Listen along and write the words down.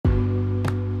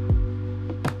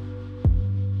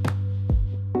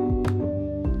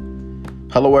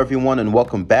Hello, everyone, and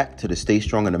welcome back to the Stay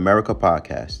Strong in America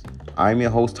podcast. I'm your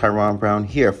host, Tyron Brown,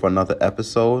 here for another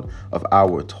episode of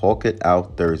our Talk It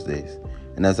Out Thursdays.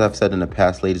 And as I've said in the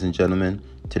past, ladies and gentlemen,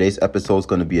 today's episode is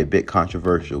going to be a bit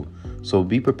controversial, so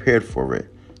be prepared for it.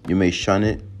 You may shun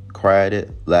it, cry at it,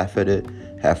 laugh at it,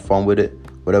 have fun with it,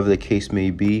 whatever the case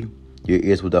may be, your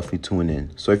ears will definitely tune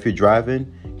in. So if you're driving,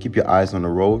 keep your eyes on the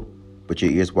road, but your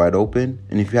ears wide open.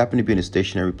 And if you happen to be in a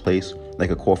stationary place, like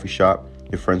a coffee shop,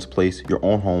 your friend's place, your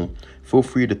own home, feel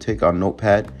free to take out a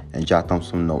notepad and jot down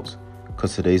some notes,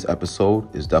 because today's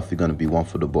episode is definitely going to be one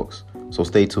for the books. So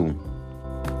stay tuned.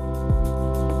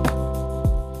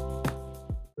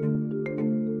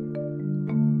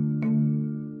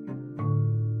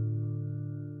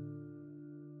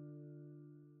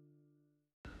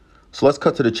 So let's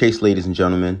cut to the chase, ladies and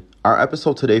gentlemen. Our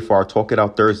episode today for our Talk It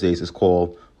Out Thursdays is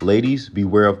called Ladies,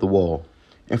 Beware of the Wall.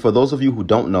 And for those of you who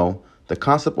don't know, the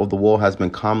concept of the wall has been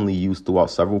commonly used throughout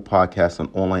several podcasts and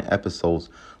online episodes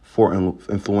for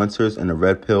influencers in the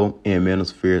red pill and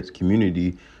manosphere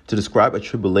community to describe a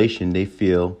tribulation they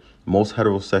feel most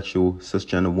heterosexual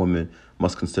cisgender women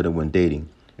must consider when dating,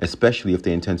 especially if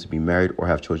they intend to be married or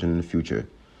have children in the future.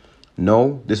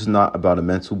 No, this is not about a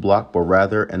mental block, but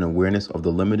rather an awareness of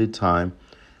the limited time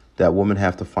that women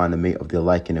have to find a mate of their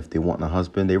liking if they want a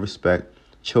husband they respect,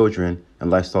 children,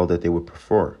 and lifestyle that they would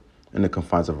prefer in the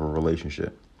confines of a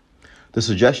relationship. The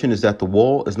suggestion is that the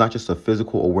wall is not just a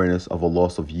physical awareness of a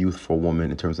loss of youth for a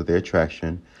woman in terms of their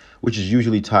attraction, which is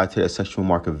usually tied to their sexual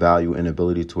market value and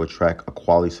ability to attract a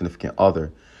quality significant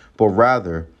other, but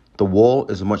rather the wall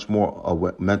is much more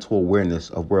a mental awareness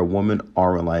of where women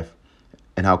are in life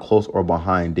and how close or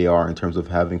behind they are in terms of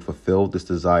having fulfilled this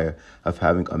desire of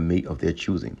having a mate of their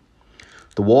choosing.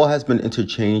 The wall has been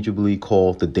interchangeably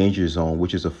called the danger zone,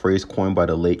 which is a phrase coined by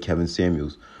the late Kevin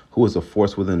Samuels, who was a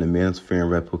force within the manosphere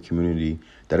and red pill community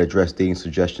that addressed dating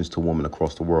suggestions to women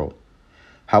across the world.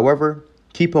 However,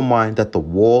 keep in mind that the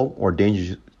wall or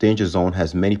danger zone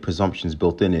has many presumptions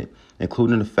built in it,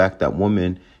 including the fact that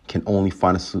women can only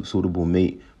find a suitable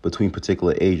mate between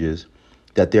particular ages,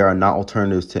 that there are not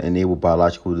alternatives to enable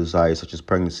biological desires such as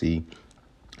pregnancy,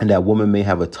 and that women may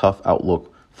have a tough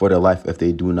outlook for their life if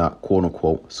they do not, quote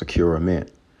unquote, secure a man.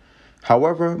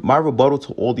 However, my rebuttal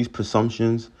to all these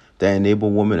presumptions that enable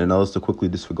women and others to quickly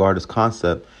disregard this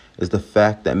concept is the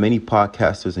fact that many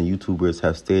podcasters and YouTubers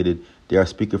have stated they are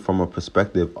speaking from a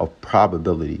perspective of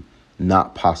probability,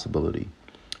 not possibility.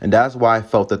 And that's why I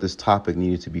felt that this topic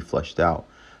needed to be fleshed out,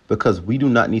 because we do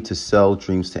not need to sell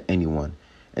dreams to anyone.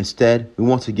 Instead, we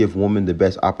want to give women the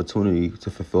best opportunity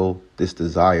to fulfill this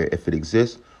desire if it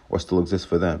exists or still exists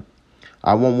for them.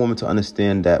 I want women to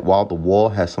understand that while the wall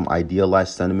has some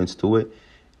idealized sentiments to it,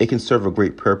 it can serve a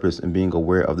great purpose in being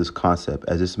aware of this concept,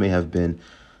 as this may have been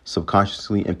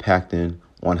subconsciously impacting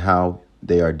on how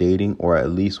they are dating, or at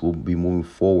least will be moving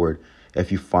forward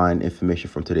if you find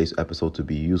information from today's episode to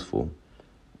be useful.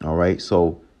 All right,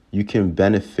 so you can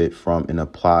benefit from and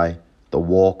apply the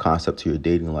wall concept to your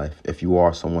dating life if you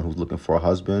are someone who's looking for a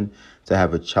husband, to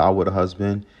have a child with a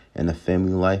husband, and a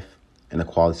family life, and a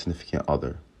quality significant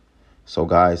other. So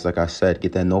guys, like I said,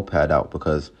 get that notepad out,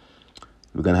 because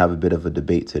we're going to have a bit of a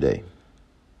debate today.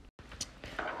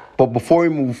 But before we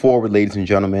move forward, ladies and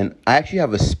gentlemen, I actually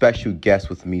have a special guest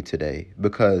with me today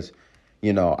because,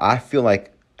 I feel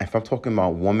like if I'm talking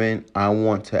about women, I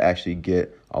want to actually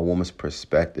get a woman's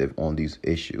perspective on these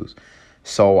issues.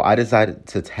 So I decided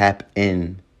to tap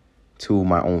in to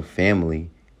my own family,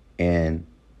 and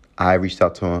I reached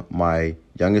out to my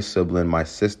youngest sibling, my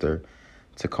sister,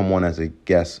 to come on as a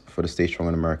guest for the Stay Strong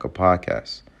in America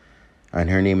podcast. And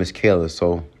her name is Kayla.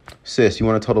 So, sis, you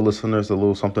want to tell the listeners a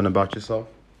little something about yourself?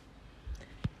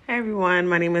 Hey, everyone.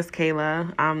 My name is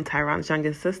Kayla. I'm Tyron's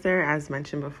youngest sister, as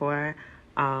mentioned before.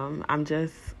 I'm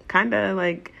just kind of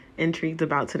intrigued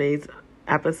about today's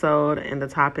episode and the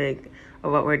topic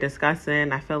of what we're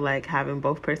discussing. I feel like having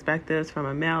both perspectives from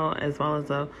a male as well as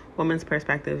a woman's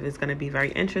perspective is going to be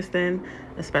very interesting,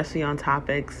 especially on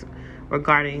topics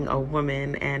regarding a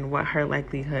woman and what her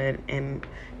likelihood in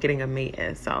getting a mate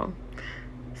is. So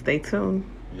stay tuned.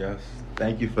 Yes.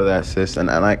 Thank you for that, sis. And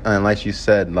like you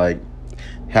said,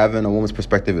 having a woman's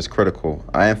perspective is critical.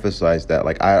 I emphasize that.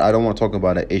 I don't want to talk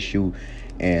about an issue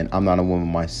and I'm not a woman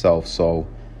myself. So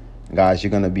guys,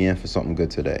 you're going to be in for something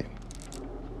good today.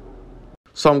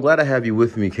 So I'm glad I have you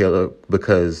with me, Kayla,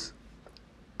 because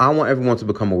I want everyone to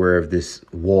become aware of this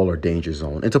wall or danger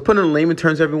zone. And to put it in layman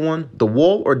terms, everyone, the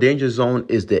wall or danger zone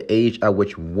is the age at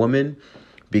which women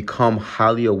become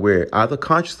highly aware, either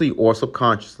consciously or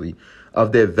subconsciously,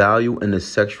 of their value in the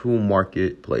sexual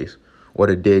marketplace or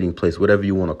the dating place, whatever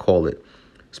you want to call it.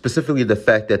 specifically the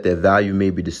fact that their value may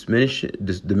be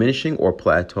diminishing or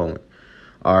plateauing.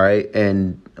 All right.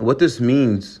 And what this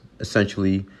means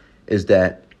essentially is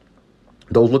that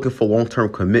those looking for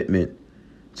long-term commitment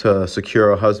to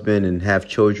secure a husband and have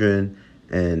children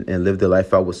and live their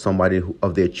life out with somebody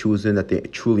of their choosing that they're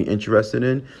truly interested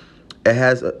in, it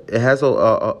has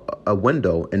a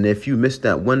window. And if you miss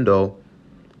that window,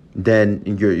 then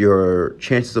your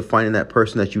chances of finding that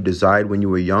person that you desired when you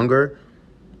were younger,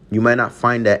 you might not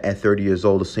find that at 30 years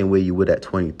old the same way you would at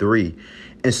 23.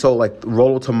 And so like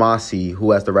Rollo Tomasi,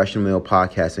 who has the Rational Male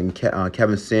podcast, and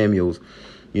Kevin Samuels,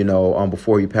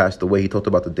 before he passed away, he talked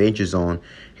about the danger zone.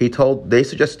 They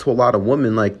suggested to a lot of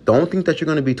women, like, don't think that you're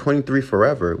going to be 23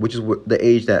 forever, which is the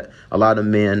age that a lot of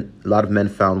men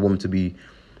found women to be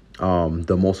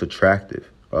the most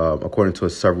attractive, according to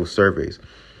several surveys.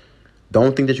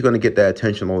 Don't think that you're going to get that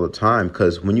attention all the time,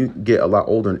 because when you get a lot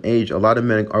older in age, a lot of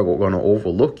men are going to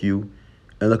overlook you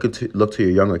and look to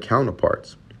your younger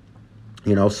counterparts.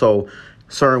 So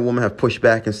certain women have pushed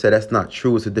back and said that's not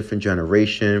true. It's a different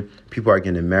generation. People are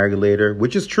getting married later,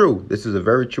 which is true. This is a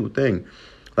very true thing.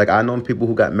 Like, I know people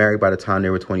who got married by the time they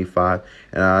were 25,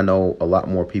 and I know a lot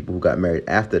more people who got married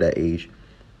after that age.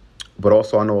 But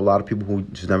also I know a lot of people who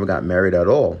just never got married at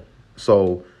all.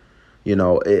 So,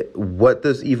 what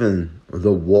does even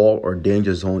the wall or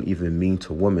danger zone even mean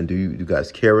to women? Do you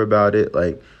guys care about it?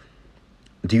 Like,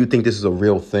 do you think this is a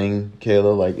real thing,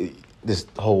 Kayla? Like, this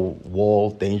whole wall,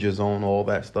 danger zone, all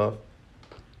that stuff?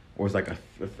 Or it's like a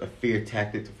fear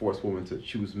tactic to force women to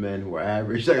choose men who are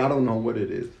average? Like, I don't know what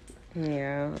it is.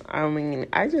 Yeah, I mean,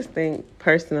 I just think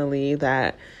personally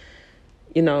that,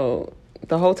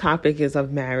 the whole topic is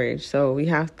of marriage. So we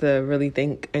have to really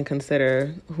think and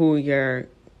consider who you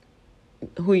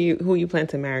plan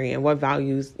to marry and what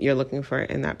values you're looking for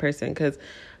in that person. Because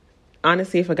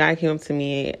honestly, if a guy came up to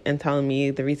me and telling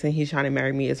me the reason he's trying to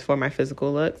marry me is for my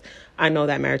physical looks, I know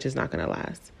that marriage is not going to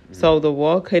last. Mm-hmm. So the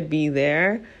wall could be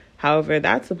there. However,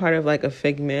 that's a part of like a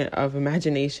figment of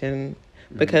imagination,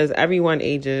 because everyone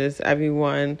ages,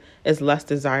 everyone is less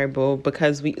desirable,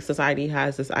 because society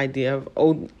has this idea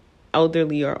of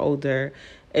elderly or older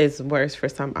is worse for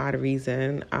some odd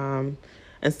reason,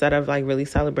 instead of like really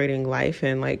celebrating life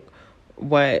and like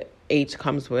what age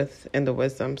comes with in the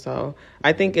wisdom. So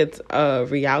I think it's a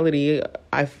reality.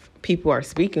 People are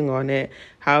speaking on it.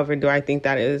 However, do I think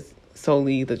that is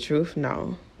solely the truth?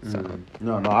 No. So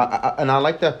no. I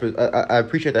like that. I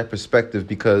appreciate that perspective,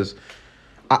 because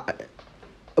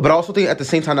but I also think at the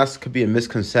same time that could be a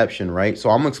misconception, right? So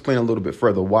I'm gonna explain a little bit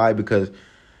further why. Because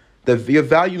your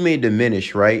value may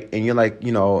diminish, right? And you're like,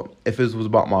 if it was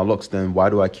about my looks, then why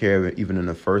do I care even in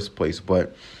the first place?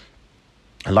 But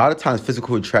a lot of times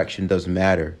physical attraction does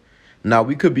matter. Now,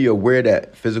 we could be aware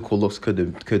that physical looks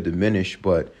could diminish,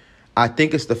 but I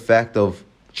think it's the fact of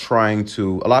trying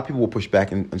to, a lot of people will push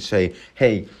back and say,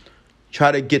 hey,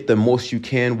 try to get the most you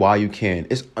can while you can.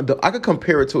 I could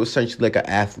compare it to essentially like an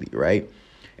athlete, right?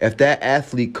 If that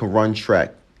athlete could run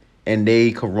track and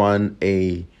they could run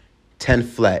a 10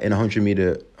 flat in a 100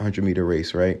 meter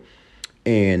race, right?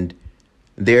 And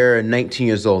they're 19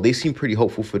 years old. They seem pretty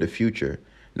hopeful for the future.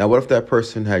 Now, what if that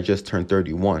person had just turned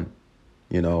 31?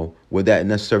 Would that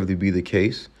necessarily be the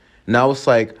case? Now it's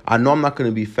like, I know I'm not going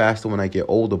to be faster when I get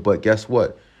older, but guess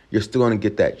what? You're still going to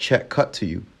get that check cut to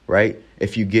you, right?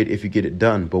 If you get it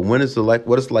done. But what is the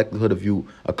likelihood of you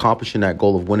accomplishing that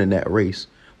goal of winning that race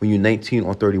when you're 19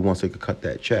 or 31 so you could cut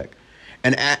that check?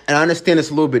 And I understand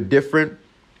it's a little bit different,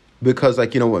 because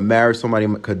with marriage, somebody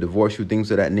could divorce you, things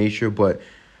of that nature. But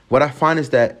what I find is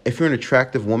that if you're an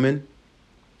attractive woman,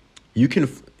 you can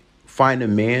find a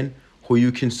man who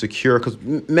you can secure, because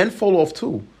men fall off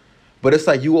too. But it's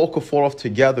like you all could fall off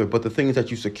together. But the thing is that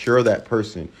you secure that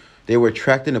person. They were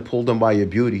attracted and pulled them by your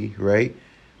beauty, right?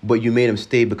 But you made them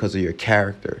stay because of your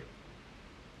character.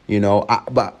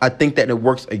 But I think that it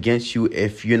works against you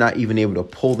if you're not even able to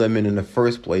pull them in the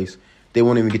first place. They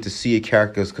won't even get to see your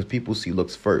characters, because people see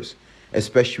looks first,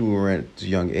 especially when we're at a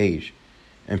young age.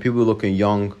 And people are looking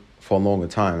young for a longer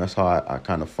time. That's how I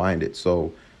kind of find it.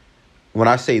 So when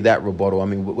I say that rebuttal, I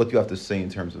mean, what do you have to say in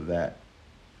terms of that?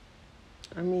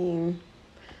 I mean,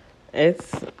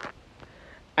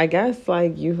 I guess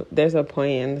like there's a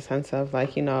point in the sense of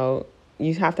like,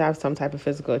 you have to have some type of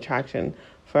physical attraction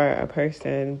for a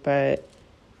person, but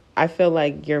I feel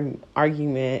like your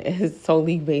argument is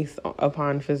solely based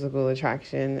upon physical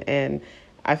attraction, and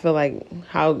I feel like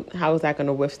how is that going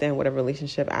to withstand what a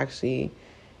relationship actually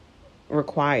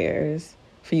requires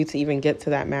for you to even get to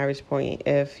that marriage point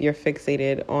if you're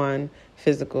fixated on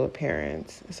physical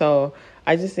appearance? So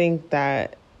I just think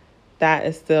that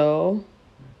is still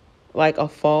like a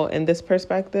fault in this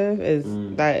perspective is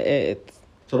that it's.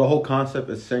 So the whole concept,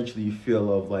 essentially, you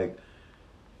feel of like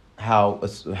how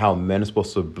men are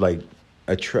supposed to like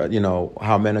attract,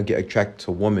 how men are get attracted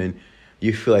to women.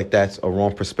 You feel like that's a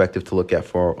wrong perspective to look at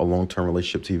for a long-term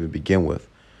relationship to even begin with.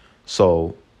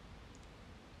 So,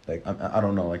 like, I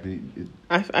don't know, like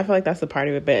I feel like that's a part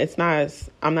of it, but it's not.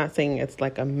 I'm not saying it's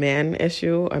like a man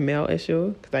issue, a male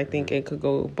issue, because I think it could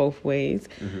go both ways.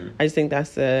 I just think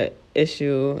that's the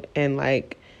issue, and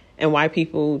why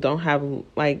people don't have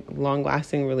like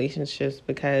long-lasting relationships,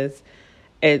 because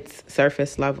it's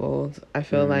surface level. I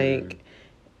feel like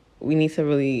we need to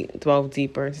really delve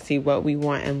deeper to see what we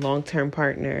want in long-term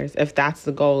partners. If that's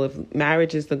the goal, if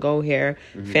marriage is the goal here,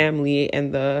 family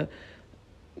and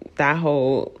that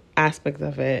whole aspect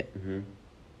of it.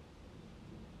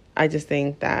 I just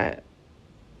think that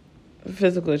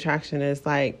physical attraction is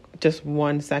like just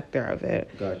one sector of it.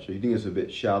 Gotcha. You think it's a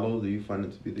bit shallow? Do you find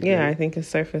it to be the case? Yeah, I think it's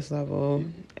surface level.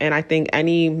 And I think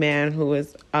any man who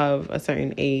is of a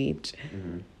certain age,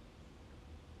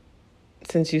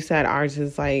 since you said ours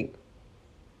is like,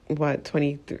 what,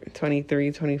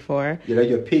 23, 24? Yeah, that's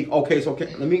your peak. Okay,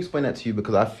 let me explain that to you,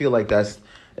 because I feel like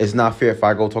it's not fair if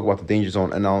I go talk about the danger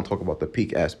zone and I don't talk about the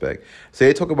peak aspect. So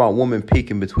they talk about women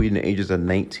peaking between the ages of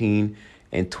 19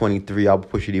 and 23. I'll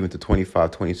push it even to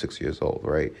 25, 26 years old,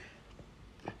 right?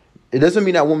 It doesn't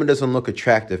mean that woman doesn't look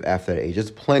attractive after that age.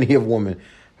 There's plenty of women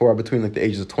who are between like the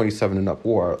ages of 27 and up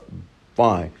who are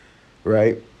fine,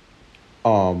 right?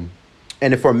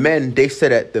 And for men, they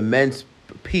said that the men's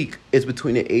peak is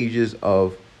between the ages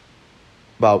of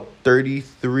about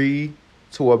 33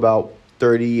 to about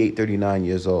 38, 39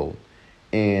 years old.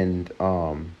 And,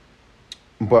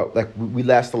 but like we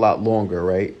last a lot longer,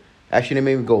 right? Actually, they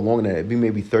may even go longer than that. It'd be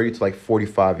maybe 30 to like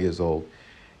 45 years old.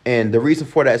 And the reason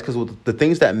for that is because the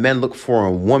things that men look for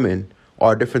in women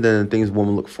are different than the things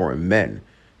women look for in men.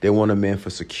 They want a man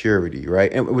for security,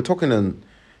 right? And we're talking in,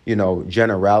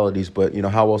 generalities, but,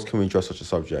 how else can we address such a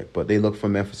subject? But they look for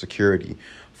men for security,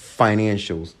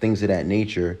 financials, things of that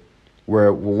nature,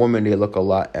 where women, they look a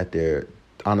lot at their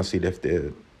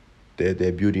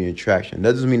beauty and attraction.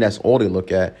 That doesn't mean that's all they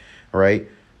look at, right?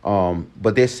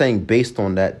 But they're saying based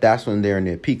on that, that's when they're in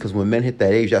their peak. Because when men hit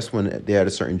that age, that's when they're at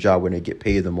a certain job where they get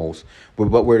paid the most, but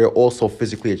where they're also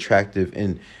physically attractive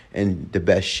and in the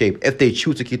best shape, if they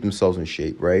choose to keep themselves in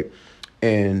shape, right?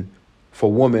 And for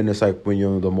women, it's like when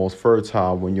you're the most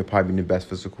fertile, when you're probably in the best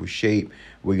physical shape,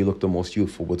 where you look the most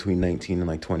youthful between 19 and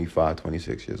like 25,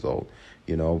 26 years old,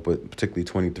 but particularly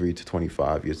 23 to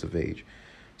 25 years of age.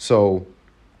 So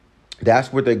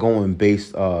that's what they're going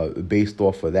based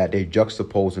off of that. They're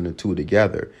juxtaposing the two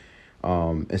together,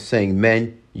 and saying,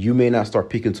 men, you may not start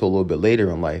peaking until a little bit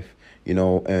later in life,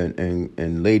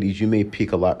 and ladies, you may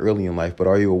peak a lot early in life, but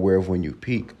are you aware of when you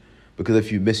peak? Because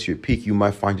if you miss your peak, you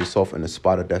might find yourself in a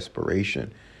spot of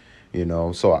desperation,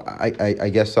 So I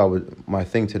guess my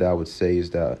thing to that I would say is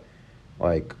that,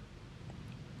 like,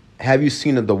 have you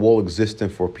seen the wall existing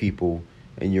for people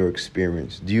in your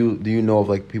experience? Do you know of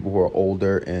like people who are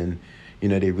older and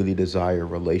they really desire a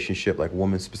relationship, like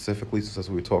women specifically, since that's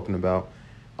what we're talking about,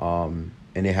 and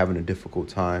they're having a difficult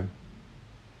time?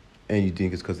 And you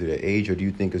think it's because of their age, or do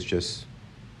you think it's just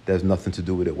there's nothing to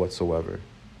do with it whatsoever?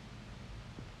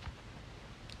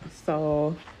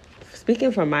 So,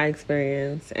 speaking from my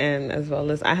experience, and as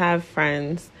well as I have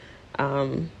friends,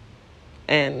 and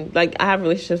like I have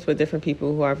relationships with different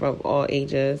people who are of all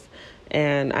ages,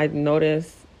 and I've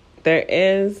noticed there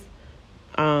is,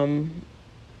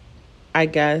 I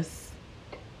guess,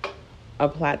 a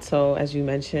plateau, as you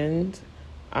mentioned,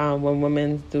 when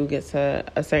women do get to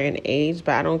a certain age,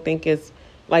 but I don't think it's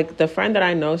like the friend that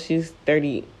I know, she's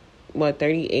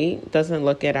 38, doesn't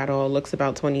look it at all, looks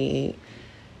about 28.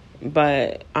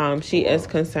 But she is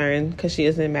concerned because she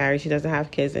isn't married, she doesn't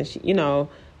have kids, and she,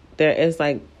 there is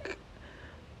like,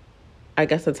 I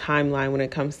guess, a timeline when it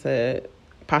comes to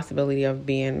possibility of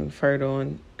being fertile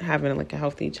and having like a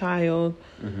healthy child.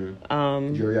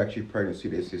 Geriatric pregnancy,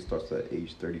 they say, starts at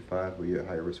age 35, where you're at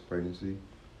high risk pregnancy.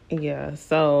 Yeah,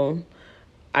 so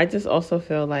I just also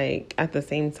feel like at the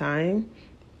same time,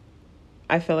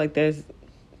 I feel like there's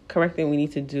correcting we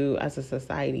need to do as a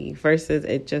society versus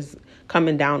it just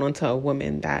coming down onto a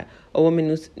woman, that a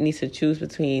woman needs to choose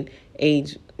between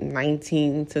age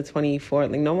 19 to 24.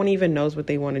 Like, no one even knows what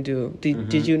they want to do.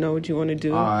 Did you know what you want to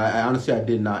do? I honestly, I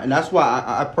did not. And that's why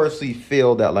I personally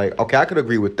feel that, like, okay, I could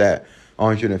agree with that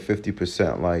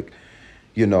 150%. Like,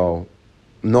 no,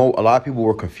 a lot of people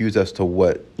were confused as to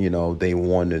what, they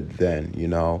wanted then,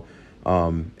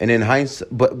 and in hindsight,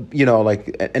 but,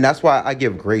 like, and that's why I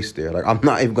give grace there. Like, I'm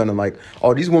not even going to, like,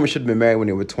 oh, these women should have been married when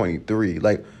they were 23.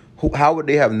 Like, how would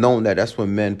they have known that that's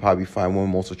when men probably find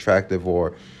women most attractive,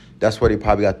 or that's where they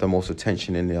probably got the most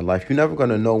attention in their life? You're never going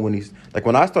to know when he's... Like,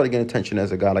 when I started getting attention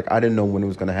as a guy, like, I didn't know when it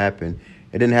was going to happen.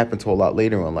 It didn't happen until a lot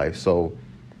later in life. So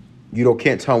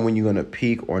can't tell when you're going to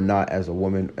peak or not as a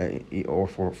woman or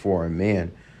for a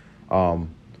man.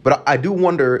 But I do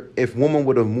wonder if women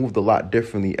would have moved a lot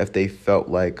differently if they felt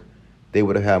like they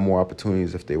would have had more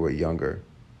opportunities if they were younger.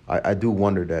 I do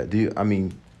wonder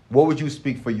that. What would you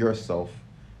speak for yourself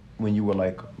when you were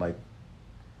like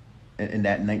in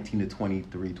that 19 to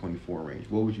 23, 24 range?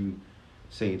 What would you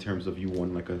say in terms of you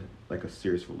wanting like a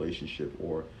serious relationship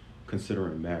or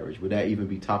considering marriage? Would that even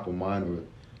be top of mind?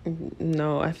 Or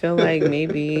no, I feel like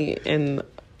maybe in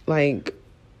like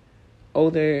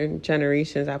older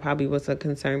generations that probably was a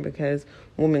concern because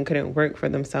women couldn't work for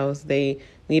themselves. They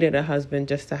needed a husband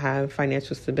just to have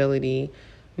financial stability.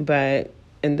 But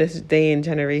in this day and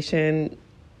generation,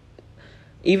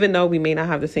 even though we may not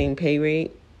have the same pay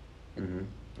rate,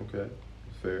 okay,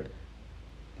 fair,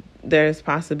 there's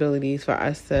possibilities for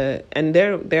us to... And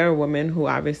there are women who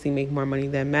obviously make more money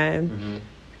than men.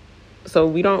 So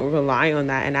we don't rely on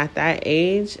that. And at that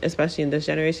age, especially in this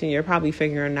generation, you're probably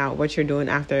figuring out what you're doing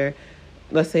after,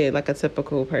 let's say, like a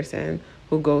typical person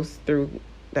who goes through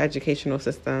the educational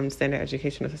system, standard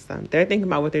educational system. They're thinking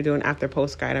about what they're doing after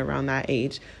post-grad around that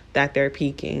age that they're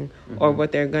peaking, or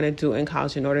what they're going to do in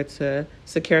college in order to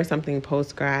secure something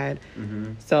post-grad.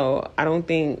 So I don't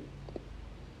think...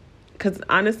 Because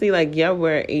honestly, like, yeah,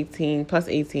 we're 18, plus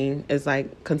 18 is,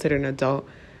 like, considered an adult.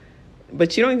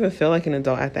 But you don't even feel like an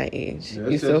adult at that age.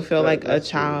 You still feel like a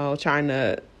child trying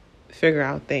to figure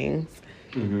out things.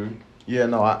 Yeah,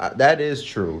 no, that is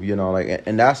true.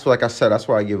 And that's, like I said, that's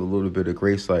why I give a little bit of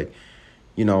grace. Like,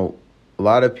 a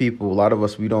lot of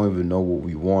us, we don't even know what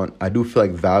we want. I do feel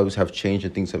like values have changed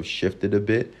and things have shifted a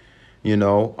bit,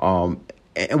 and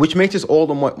which makes this all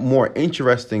the more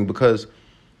interesting because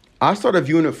I started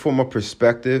viewing it from a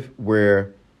perspective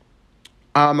where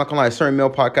I'm not gonna lie, certain male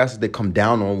podcasts, they come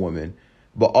down on women,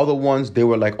 but other ones, they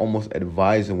were like almost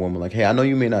advising women, like, hey, I know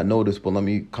you may not know this, but let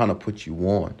me kind of put you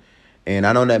on. And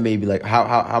I know that may be like, how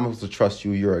am I supposed to trust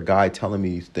you? You're a guy telling me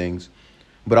these things.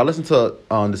 But I listened to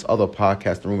this other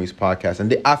podcast, the Roommates podcast,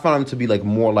 and I found them to be like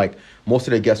more like most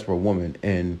of their guests were women,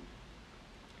 and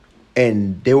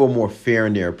they were more fair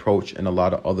in their approach and a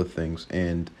lot of other things.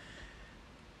 And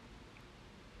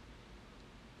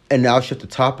now I'll shift the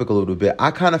topic a little bit.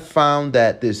 I kind of found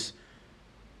that this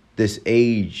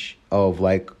age of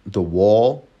like the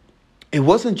wall, it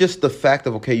wasn't just the fact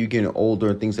of, okay, you're getting older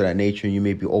and things of that nature, and you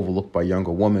may be overlooked by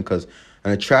younger women, because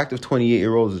an attractive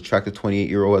 28-year-old is an attractive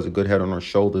 28-year-old, has a good head on her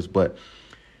shoulders. But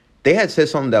they had said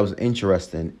something that was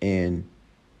interesting, and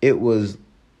it was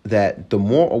that the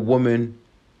more a woman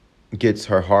gets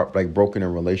her heart like broken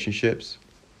in relationships,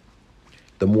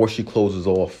 the more she closes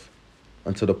off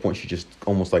until the point she just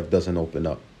almost like doesn't open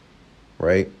up,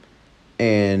 right?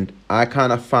 And I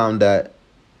kind of found that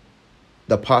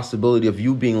the possibility of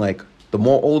you being like, the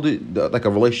more older, like a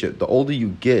relationship, the older you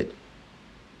get,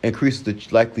 increases the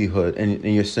likelihood, and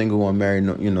you're single or married,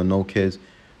 no kids,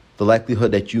 the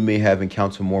likelihood that you may have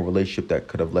encountered more relationship that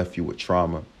could have left you with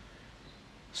trauma.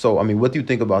 So, I mean, what do you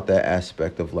think about that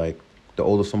aspect of like the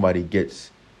older somebody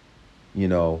gets,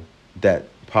 that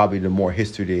probably the more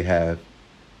history they have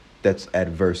that's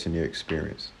adverse in their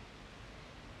experience?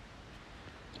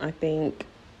 I think,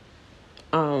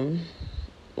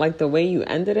 like the way you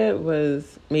ended it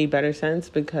made better sense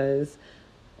because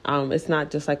it's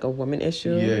not just like a woman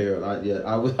issue. I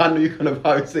knew you were gonna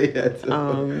probably say that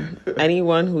too.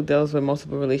 Anyone who deals with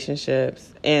multiple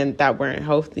relationships and that weren't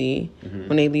healthy,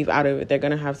 when they leave out of it, they're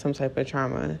gonna have some type of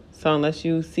trauma. So unless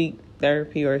you seek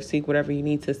therapy or seek whatever you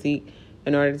need to seek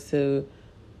in order to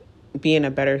be in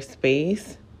a better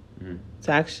space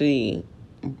to actually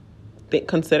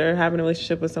consider having a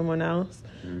relationship with someone else,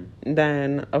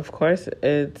 then of course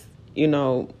it's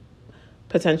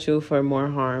potential for more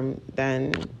harm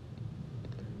than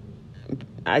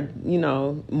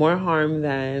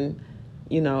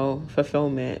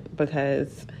fulfillment,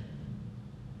 because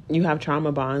you have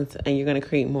trauma bonds and you're going to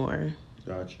create more.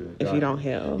 Gotcha. If you don't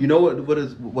heal. You know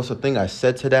what's the thing I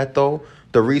said to that though?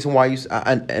 The reason why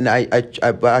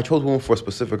I chose women for a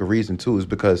specific reason too, is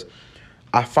because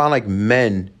I find like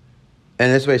men,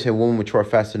 and that's why I say women mature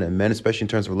faster than men, especially in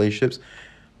terms of relationships.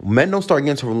 Men don't start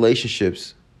getting into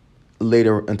relationships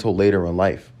until later in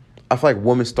life. I feel like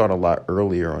women start a lot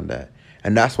earlier on that.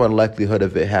 And that's why the likelihood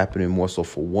of it happening more so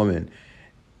for women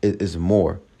is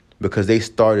more, because they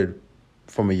started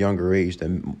from a younger age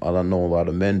than I don't know a lot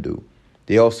of men do.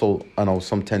 They also, I know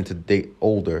some tend to date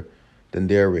older than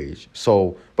their age.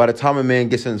 So by the time a man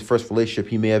gets in his first relationship,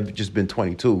 he may have just been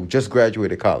 22, just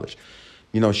graduated college.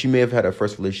 She may have had her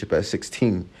first relationship at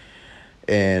 16.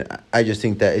 And I just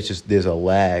think that there's a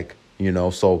lag,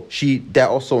 So that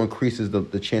also increases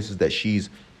the chances that she's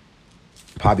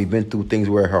probably been through things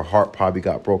where her heart probably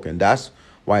got broken. That's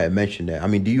why I mentioned that. I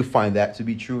mean, do you find that to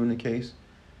be true in the case?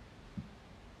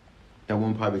 That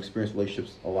women probably experience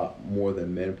relationships a lot more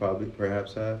than men probably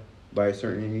perhaps have by a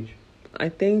certain age? I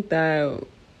think that,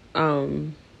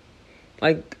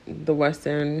 like, the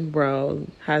Western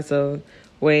world has a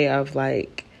way of,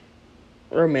 like,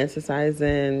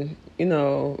 romanticizing,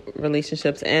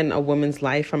 relationships and a woman's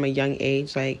life from a young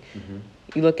age. Like,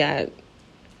 you look at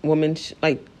women,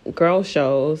 like, girl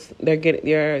shows,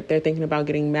 they're thinking about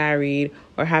getting married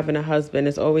or having a husband.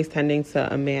 It's always tending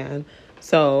to a man.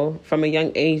 So from a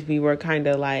young age, we were kind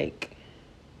of like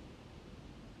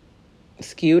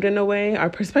skewed in a way. Our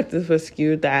perspective was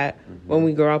skewed that when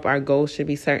we grow up, our goals should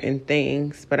be certain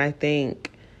things. But I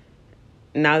think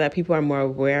now that people are more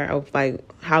aware of like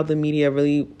how the media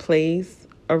really plays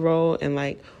a role in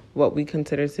like what we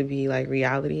consider to be like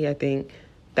reality, I think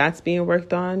that's being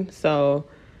worked on. So,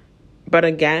 but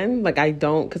again, like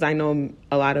because I know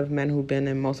a lot of men who've been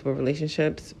in multiple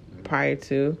relationships prior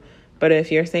to. But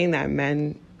if you're saying that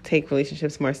men take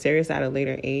relationships more serious at a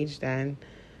later age, then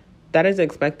that is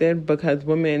expected because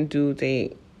women do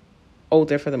date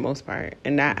older for the most part.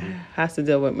 And that has to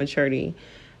deal with maturity.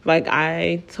 Like,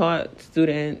 I taught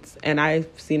students, and I've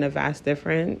seen a vast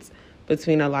difference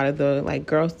between a lot of the, like,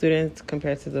 girl students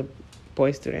compared to the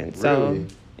boy students. Really?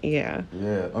 So, yeah.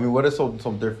 Yeah. I mean, what are some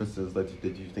differences that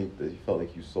you think that you felt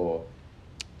like you saw?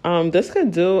 I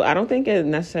don't think it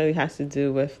necessarily has to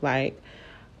do with, like,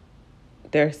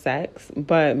 their sex,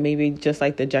 but maybe just,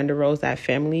 like, the gender roles that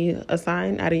family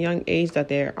assign at a young age that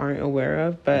they aren't aware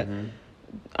of. But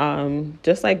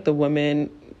just, like, the women...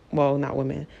 Well, not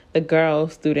women. The girl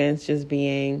students just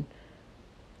being,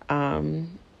 listening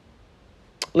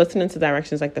to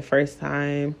directions like the first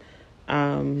time.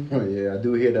 Yeah, I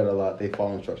do hear that a lot. They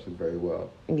follow instructions very well.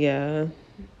 Yeah.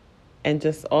 And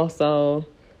just also,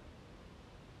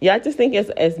 I just think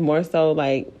it's more so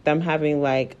like them having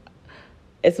like,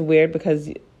 it's weird because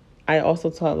I also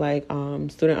taught like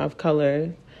student of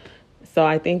color. So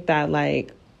I think that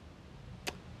like,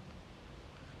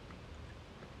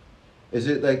 is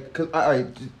it like, cause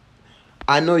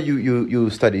I know you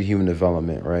studied human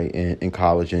development, right, in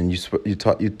college, and you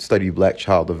studied Black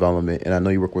child development, and I know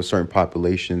you work with certain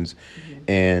populations,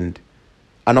 and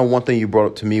I know one thing you brought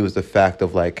up to me was the fact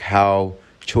of like how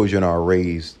children are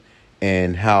raised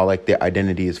and how like their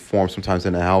identity is formed sometimes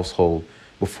in the household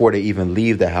before they even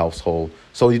leave the household.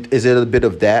 So is it a bit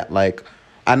of that? Like,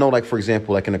 I know, like, for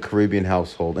example, like in a Caribbean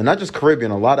household, and not just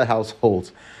Caribbean, a lot of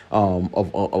households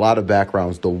of a lot of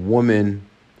backgrounds, the woman,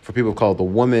 for people of color, the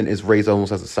woman is raised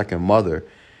almost as a second mother.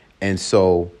 And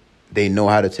so they know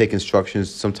how to take instructions.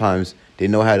 Sometimes they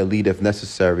know how to lead if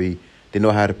necessary. They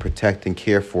know how to protect and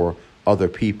care for other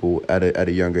people at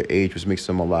a younger age, which makes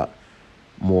them a lot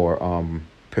more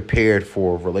prepared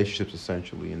for relationships,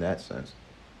 essentially, in that sense.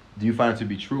 Do you find it to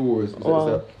be true, or is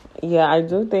that... Yeah, I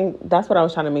do think that's what I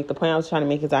was trying to make. The point I was trying to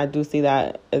make is I do see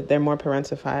that they're more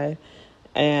parentified,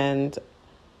 and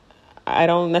I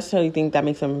don't necessarily think that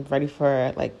makes them ready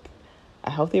for like a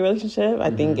healthy relationship.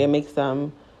 I think it makes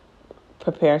them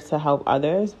prepare to help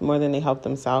others more than they help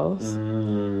themselves.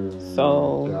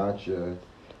 So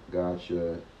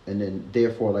gotcha. And then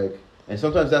therefore, like, and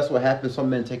sometimes that's what happens. Some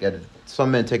men take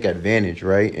advantage,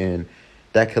 right? And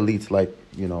that could lead to like,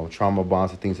 trauma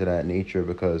bonds and things of that nature,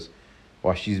 because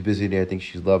while she's busy there, I think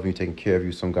she's loving you, taking care of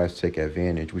you. Some guys take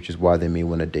advantage, which is why they may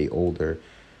want to date older.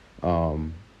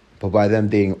 But by them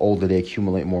dating older, they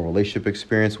accumulate more relationship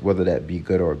experience, whether that be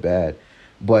good or bad.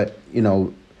 But,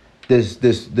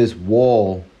 this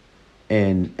wall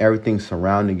and everything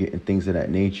surrounding it and things of that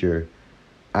nature,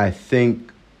 I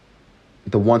think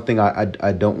the one thing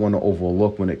I don't want to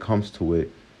overlook when it comes to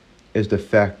it is the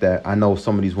fact that I know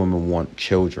some of these women want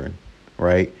children,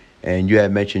 right? And you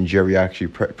had mentioned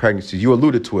geriatric pregnancies. You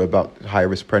alluded to it about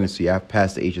high-risk pregnancy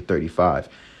past the age of 35.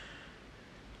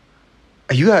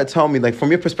 You got to tell me, like, from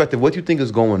your perspective, what do you think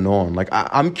is going on? Like,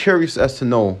 I'm curious as to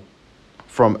know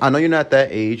I know you're not that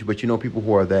age, but you know people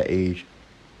who are that age.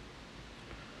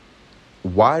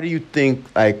 Why do you think,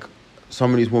 like,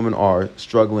 some of these women are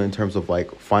struggling in terms of,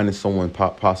 like, finding someone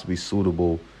possibly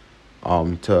suitable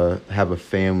to have a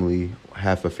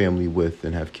family with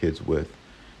and have kids with?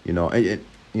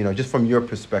 Just from your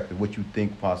perspective, what you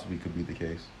think possibly could be the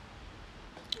case?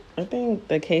 I think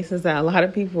the case is that a lot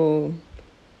of people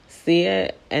see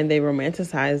it and they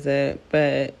romanticize it,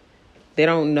 but they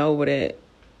don't know what it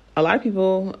a lot of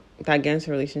people that get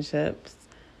into relationships,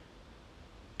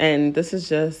 and this is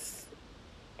just,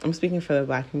 I'm speaking for the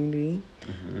Black community.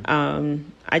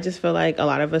 I just feel like a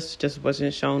lot of us just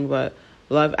wasn't shown what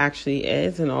love actually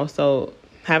is, and also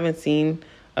haven't seen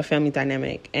a family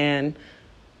dynamic. And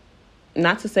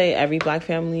not to say every Black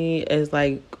family is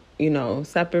like,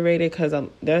 separated, because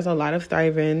there's a lot of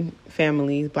thriving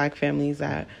families, Black families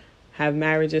that have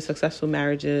marriages, successful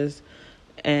marriages,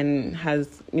 and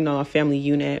has, a family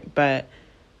unit. But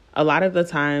a lot of the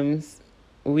times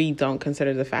we don't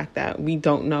consider the fact that we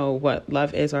don't know what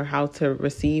love is or how to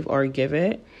receive or give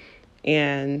it.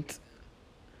 And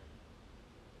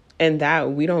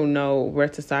that we don't know where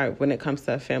to start when it comes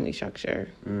to family structure.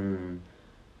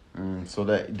 So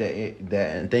that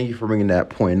and thank you for bringing that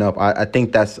point up. I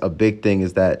think that's a big thing,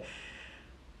 is that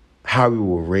how we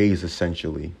were raised,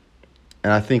 essentially.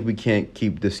 And I think we can't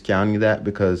keep discounting that,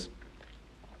 because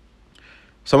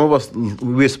some of us,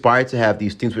 we aspire to have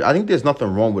these things. I think there's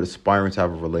nothing wrong with aspiring to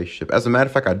have a relationship. As a matter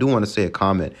of fact, I do want to say a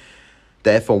comment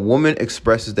that if a woman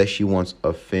expresses that she wants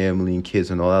a family and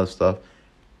kids and all that stuff,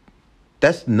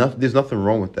 there's nothing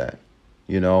wrong with that,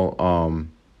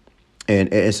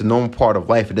 and it's a normal part of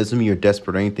life. It doesn't mean you're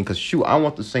desperate or anything, because shoot, I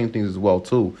want the same things as well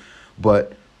too.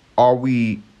 But are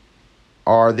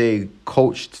they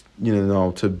coached,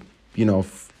 to,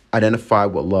 identify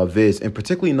what love is, and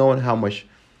particularly knowing how much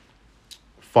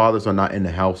fathers are not in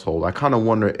the household? I kind of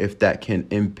wonder if that can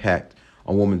impact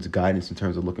a woman's guidance in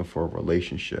terms of looking for a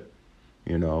relationship,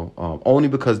 only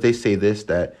because they say this,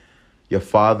 that your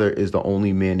father is the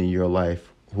only man in your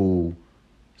life who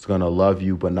is going to love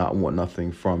you but not want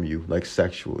nothing from you, like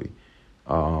sexually.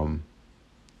 Or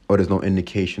there's no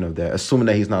indication of that, assuming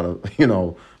that he's not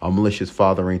a malicious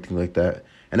father or anything like that.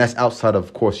 And that's outside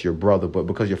of course, your brother, but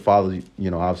because your father,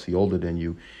 obviously older than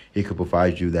you, he could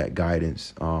provide you that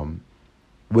guidance.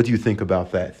 What do you think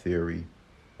about that theory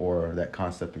or that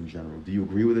concept in general? Do you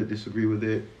agree with it, disagree with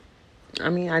it? I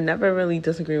mean, I never really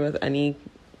disagree with any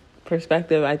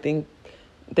perspective. I think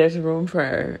there's room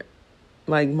for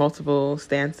like multiple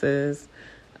stances.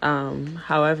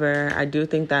 However, I do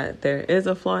think that there is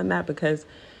a flaw in that, because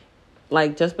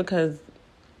just because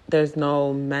there's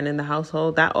no men in the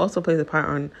household, that also plays a part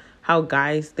on how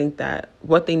guys think that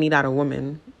what they need out of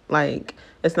women. Like,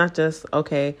 it's not just,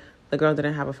 okay, the girl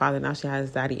didn't have a father, now she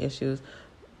has daddy issues.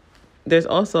 There's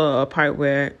also a part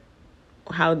where,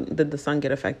 how did the son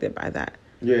get affected by that?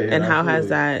 And how has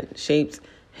that shaped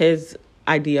his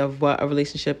idea of what a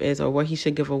relationship is, or what he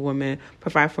should give a woman,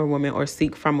 provide for a woman, or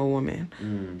seek from a woman.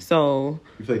 So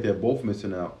you feel like they're both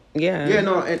missing out.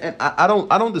 No, and I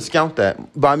don't discount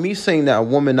that. By me saying that a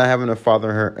woman not having a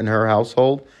father in her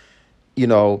household,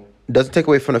 doesn't take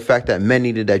away from the fact that men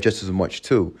needed that just as much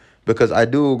too. Because I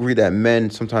do agree that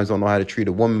men sometimes don't know how to treat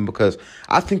a woman, because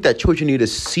I think that children need to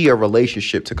see a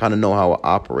relationship to kind of know how it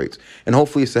operates. And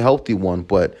hopefully it's a healthy one,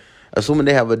 but assuming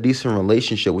they have a decent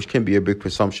relationship, which can be a big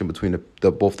presumption between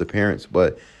both the parents,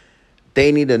 but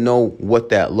they need to know what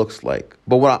that looks like.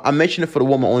 But when I mention it for the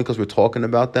woman only because we're talking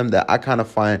about them, that I kind of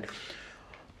find,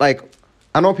 like,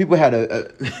 I know people had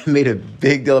made a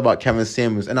big deal about Kevin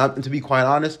Samuels, and to be quite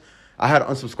honest, I had to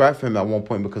unsubscribe from him at one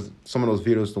point because some of those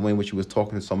videos, the way in which he was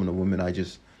talking to some of the women, I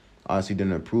just honestly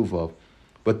didn't approve of.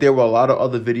 But there were a lot of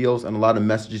other videos and a lot of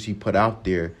messages he put out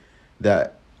there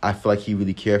that I feel like he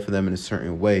really cared for them in a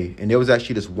certain way. And there was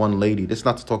actually this one lady, this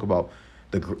not to talk about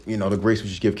the grace we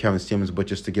should give Kevin Samuels, but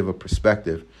just to give a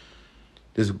perspective.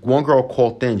 This one girl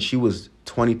called in, she was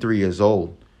 23 years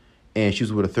old, and she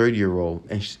was with a 30-year-old.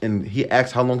 And he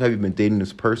asked, how long have you been dating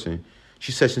this person?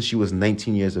 She said since she was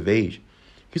 19 years of age.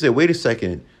 He said, wait a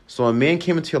second. So a man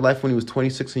came into your life when he was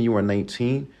 26 and you were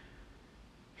 19?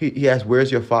 He asked, where's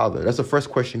your father? That's the first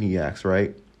question he asked,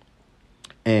 right?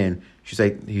 And she's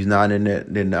like, he's not in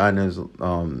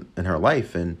her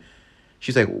life. And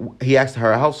she's like, he asked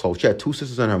her household. She had two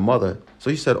sisters and her mother. So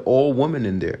he said, all women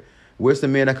in there. Where's the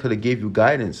man that could have gave you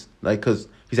guidance? Because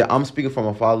he said, I'm speaking from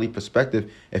a fatherly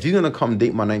perspective. If you're going to come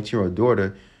date my 19-year-old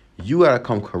daughter, you got to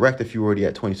come correct if you're already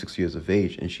at 26 years of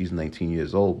age and she's 19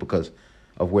 years old, because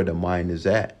of where the mind is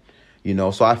at,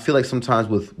 So I feel like sometimes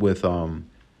with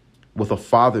a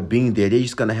father being there, they're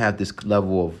just gonna have this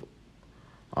level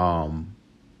of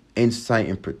insight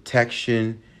and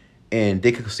protection, and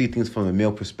they can see things from a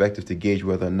male perspective to gauge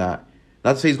whether or not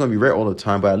to say he's gonna be right all the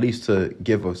time, but at least to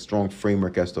give a strong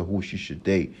framework as to who she should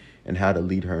date and how to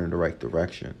lead her in the right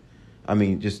direction. I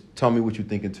mean, just tell me what you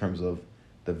think in terms of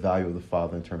the value of the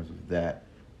father in terms of that,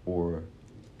 or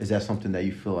is that something that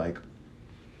you feel like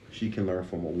she can learn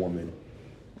from a woman?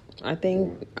 I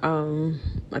think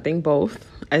both.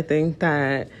 I think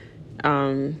that,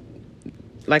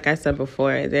 like I said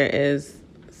before, there is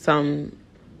some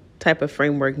type of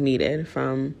framework needed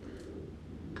from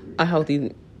a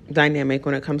healthy dynamic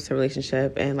when it comes to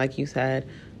relationship, and like you said,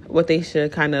 what they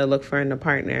should kind of look for in a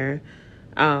partner.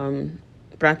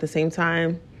 But at the same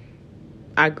time,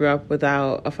 I grew up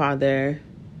without a father.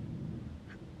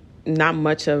 Not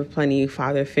much of plenty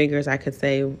father figures, I could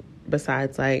say,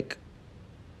 besides like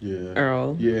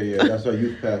Earl. Yeah. That's our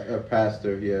youth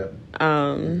pastor. Yeah.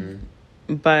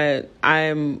 But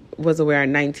I was aware at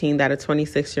 19 that a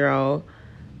 26-year-old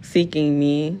seeking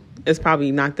me is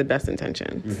probably not the best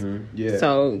intentions. Yeah.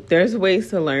 So there's ways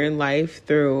to learn life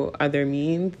through other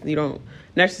means. You don't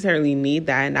necessarily need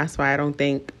that, and that's why I don't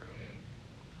think,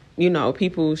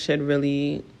 people should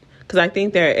really, because I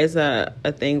think there is a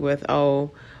thing with,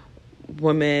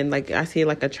 women, like I see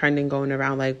like a trending going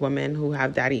around, like women who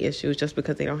have daddy issues just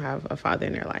because they don't have a father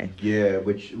in their life. Yeah,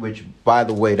 which by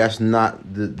the way, that's not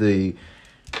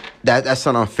that's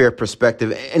an unfair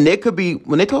perspective. And they could be,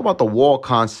 when they talk about the wall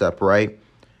concept, right?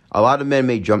 A lot of men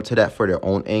may jump to that for their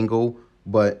own angle,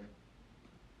 but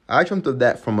I jumped to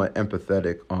that from an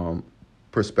empathetic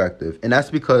perspective. And that's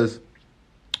because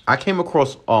I came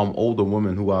across older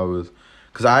women who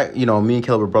because me and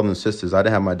Caleb were brothers and sisters. I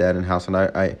didn't have my dad in the house, and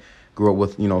I grew up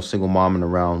with, single mom and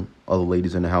around other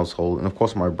ladies in the household, and of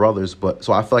course my brothers. But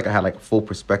so I feel like I had like a full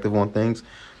perspective on things,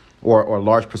 or a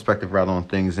large perspective rather on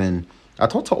things. And I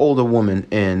talked to older women,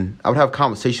 and I would have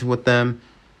conversations with them,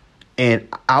 and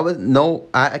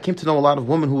I came to know a lot of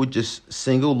women who were just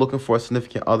single, looking for a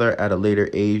significant other at a later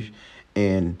age,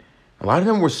 and a lot of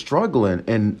them were struggling.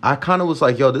 And I kind of was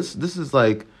like, yo, this is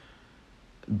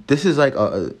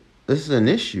an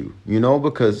issue,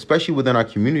 because especially within our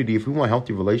community, if we want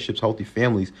healthy relationships, healthy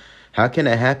families, how can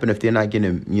that happen if they're not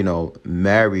getting,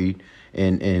 married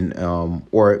and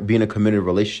or being in a committed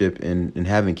relationship and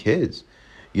having kids,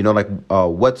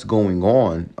 what's going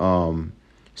on?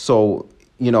 So,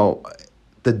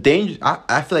 the danger,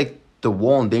 I feel like the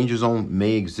wall and danger zone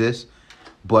may exist,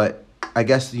 but I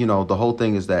guess, the whole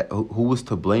thing is that who was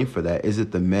to blame for that? Is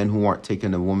it the men who aren't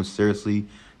taking the woman seriously?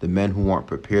 The men who aren't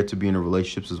prepared to be in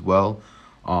relationships as well?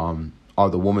 Are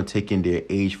the women taking their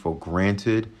age for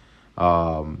granted?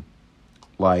 Is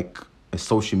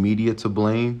social media to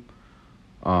blame?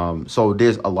 So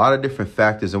there's a lot of different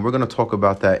factors, and we're going to talk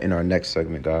about that in our next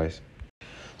segment, guys.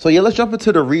 So yeah, let's jump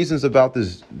into the reasons about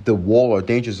the wall or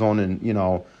danger zone,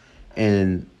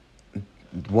 and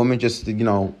women just,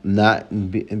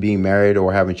 not being married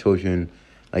or having children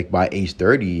like by age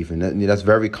 30 even. That's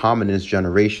very common in this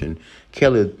generation.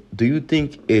 Kayla, do you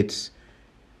think it's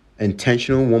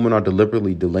intentional? Women are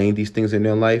deliberately delaying these things in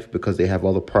their life because they have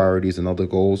other priorities and other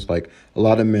goals. Like a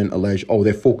lot of men allege,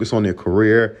 they're focused on their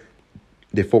career,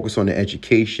 they're focused on their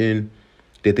education,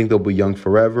 they think they'll be young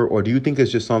forever. Or do you think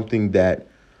it's just something that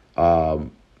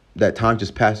that time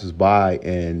just passes by,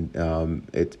 and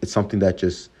it's something that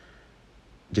just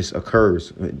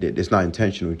occurs? It's not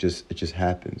intentional. It just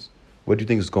happens. What do you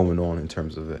think is going on in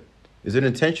terms of it? Is it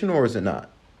intentional or is it not?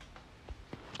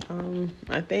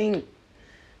 I think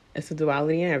it's a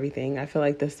duality in everything. I feel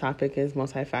like this topic is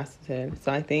multifaceted.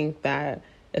 So I think that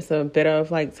it's a bit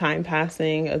of like time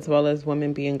passing, as well as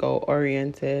women being goal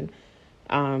oriented,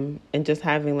 and just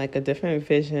having like a different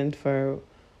vision for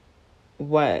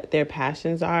what their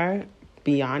passions are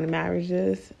beyond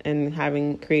marriages, and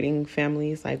creating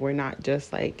families. Like, we're not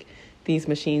just like these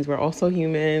machines. We're also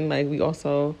human. Like, we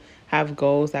also have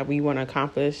goals that we want to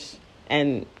accomplish,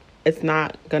 and it's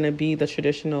not going to be the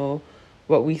traditional,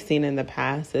 what we've seen in the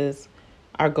past is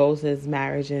our goals is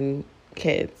marriage and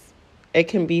kids. It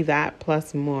can be that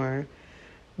plus more.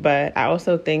 But I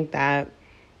also think that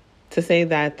to say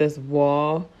that this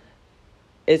wall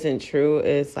isn't true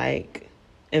is like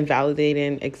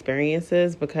invalidating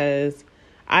experiences, because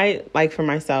for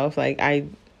myself,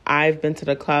 I've been to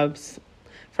the clubs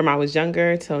from I was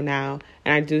younger till now,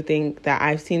 and I do think that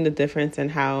I've seen the difference in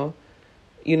how,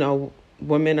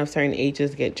 women of certain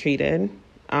ages get treated.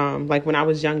 Like when I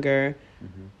was younger,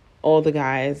 all the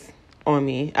guys on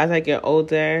me. As I get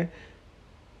older,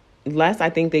 less. I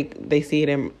think they see it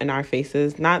in our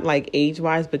faces, not like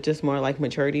age-wise, but just more like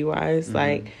maturity-wise.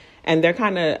 And they're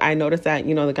kind of, I noticed that,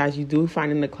 the guys you do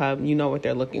find in the club, what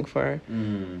they're looking for.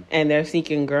 And they're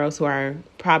seeking girls who are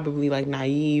probably like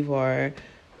naive, or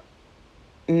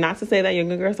not to say that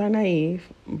younger girls are naive,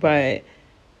 but,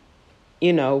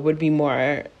 would be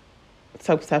more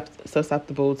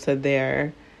susceptible to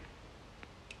their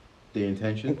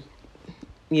intentions?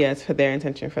 Yes, for their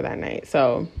intention for that night.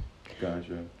 So,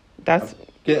 gotcha. That's...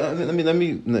 Let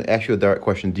me ask you a direct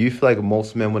question. Do you feel like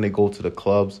most men, when they go to the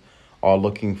clubs, are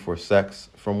looking for sex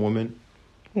from women?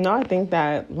 No, I think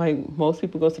that like most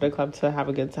people go to the club to have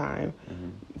a good time,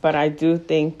 but I do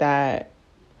think that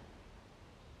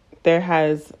there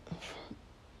has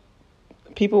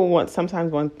people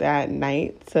sometimes want that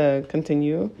night to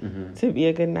continue to be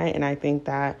a good night, and I think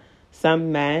that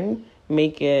some men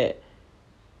make it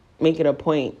a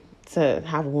point to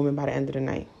have a woman by the end of the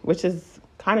night, which is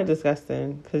kind of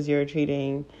disgusting because you're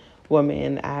treating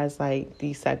women as like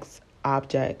these sex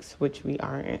objects, which we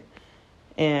aren't.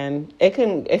 And it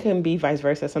can be vice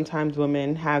versa. Sometimes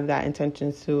women have that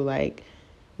intention too, like,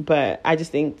 but I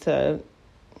just think it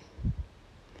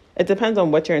depends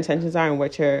on what your intentions are and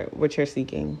what you're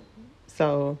seeking.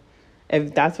 So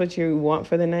if that's what you want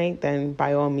for the night, then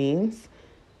by all means.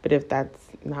 But if that's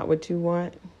not what you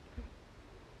want,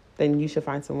 then you should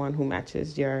find someone who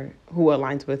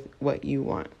aligns with what you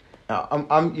want.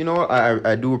 You know what?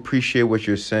 I do appreciate what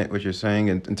you're saying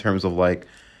in terms of like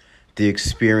the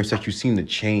experience that you seem to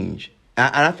change.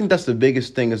 And I think that's the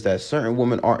biggest thing is that certain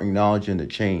women aren't acknowledging the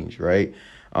change, right?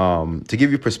 To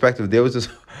give you perspective, there was this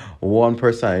one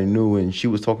person I knew, and she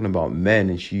was talking about men,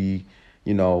 and she,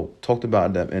 talked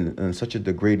about them in such a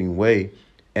degrading way.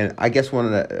 And I guess one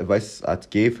of the advice I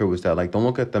gave her was that, like, don't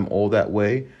look at them all that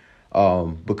way,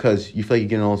 because you feel like you're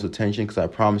getting all this attention. Because I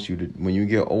promise you that when you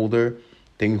get older,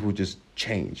 things will just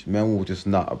change. Men will just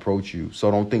not approach you. So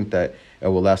don't think that it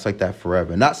will last like that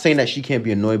forever. Not saying that she can't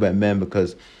be annoyed by men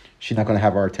because she's not going to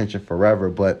have our attention forever,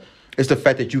 but it's the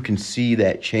fact that you can see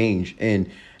that change.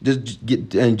 And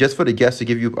just for the guests to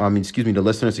give you, the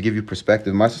listeners to give you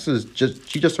perspective, my sister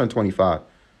she just turned 25.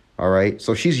 All right.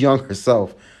 So she's young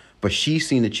herself, but she's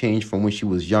seen the change from when she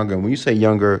was younger. And when you say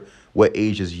younger, what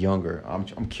age is younger?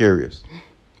 I'm curious.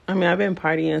 I mean, I've been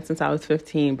partying since I was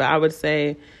 15, but I would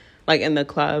say, like, in the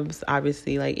clubs,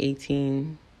 obviously, like,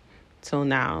 18 till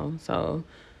now. So,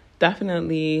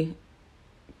 definitely,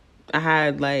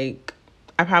 I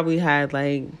probably had,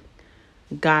 like,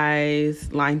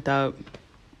 guys lined up,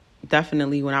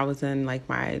 definitely, when I was in, like,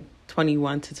 my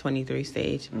 21 to 23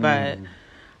 stage. But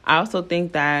I also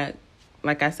think that,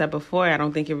 like I said before, I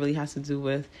don't think it really has to do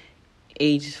with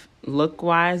age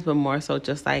look-wise, but more so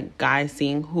just, like, guys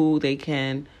seeing who they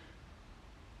can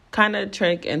kind of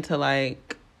trick into,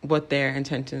 like, what their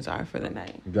intentions are for the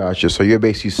night. Gotcha. So you're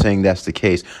basically saying that's the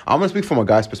case. I'm going to speak from a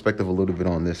guy's perspective a little bit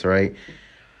on this, right?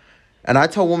 And I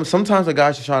tell women, sometimes a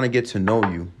guy's just trying to get to know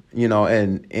you,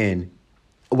 and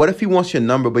what if he wants your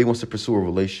number, but he wants to pursue a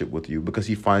relationship with you because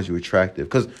he finds you attractive?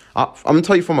 Because I'm going to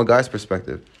tell you from a guy's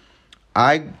perspective.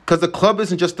 Because the club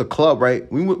isn't just the club, right?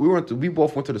 We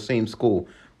both went to the same school.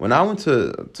 When I went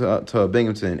to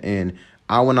Binghamton and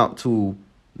I went out to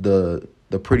the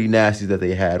pretty nasties that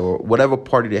they had or whatever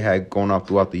party they had going on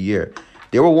throughout the year,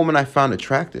 there were women I found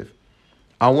attractive.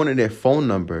 I wanted their phone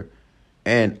number,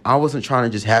 and I wasn't trying to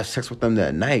just have sex with them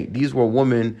that night. These were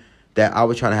women that I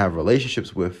was trying to have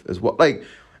relationships with as well. Like,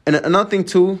 and another thing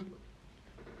too,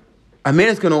 a man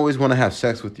is going to always want to have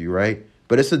sex with you, right?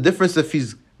 But it's a difference if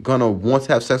he's going to want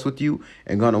to have sex with you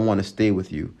and going to want to stay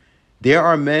with you. There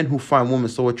are men who find women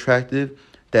so attractive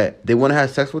that they want to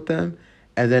have sex with them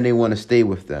and then they want to stay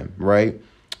with them, right?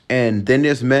 And then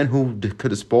there's men who could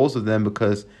dispose of them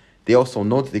because they also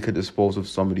know that they could dispose of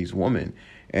some of these women.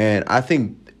 And I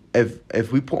think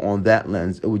if we put on that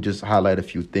lens, it would just highlight a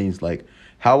few things like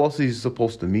how else is he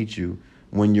supposed to meet you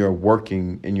when you're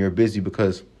working and you're busy?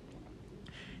 Because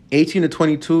 18 to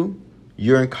 22,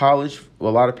 you're in college with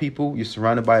a lot of people. You're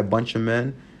surrounded by a bunch of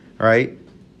men, right?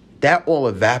 That all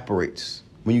evaporates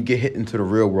when you get hit into the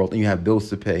real world and you have bills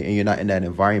to pay and you're not in that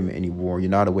environment anymore. You're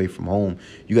not away from home.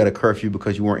 You got a curfew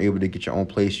because you weren't able to get your own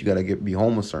place. You got to be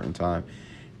home a certain time.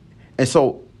 And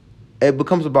so it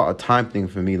becomes about a time thing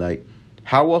for me. Like,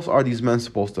 how else are these men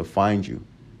supposed to find you?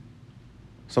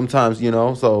 Sometimes,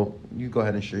 so you go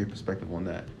ahead and share your perspective on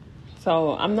that.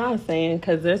 So I'm not saying,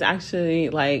 because there's actually,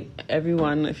 like,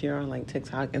 everyone, if you're on, like,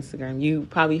 TikTok, Instagram, you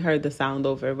probably heard the sound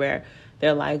over where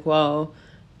they're like, well,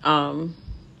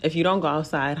 if you don't go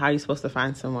outside, how are you supposed to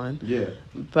find someone? Yeah.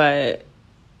 But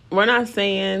we're not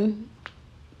saying,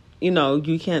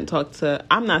 you can't talk to,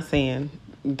 I'm not saying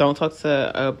don't talk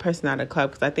to a person at a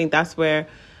club, because I think that's where,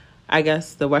 I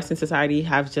guess, the Western society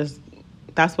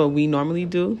that's what we normally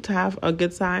do to have a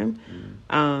good time.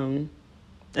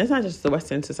 It's not just the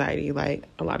Western society, like,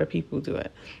 a lot of people do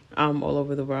it all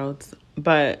over the world.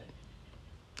 But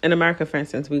in America, for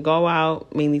instance, we go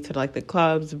out mainly to, like, the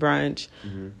clubs, brunch,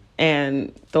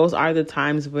 and those are the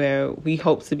times where we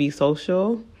hope to be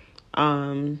social.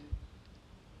 So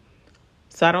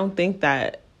I don't think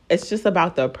that it's just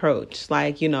about the approach.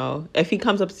 Like, if he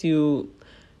comes up to you,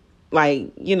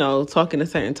 like, talking a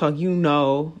certain talk,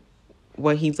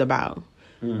 what he's about.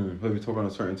 Maybe talking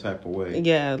a certain type of way.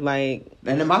 Yeah, like.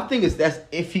 And then my thing is that's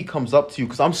if he comes up to you,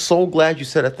 because I'm so glad you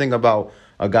said a thing about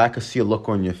a guy could see a look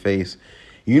on your face.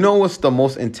 You know what's the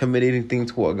most intimidating thing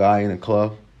to a guy in a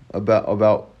club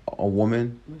about a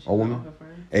woman? A woman?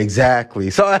 Exactly.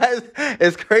 So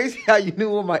it's crazy how you knew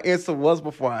what my answer was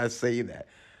before I say that.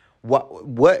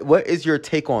 What is your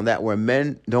take on that? Where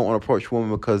men don't want to approach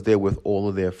women because they're with all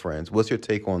of their friends. What's your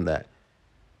take on that?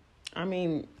 I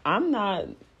mean, I'm not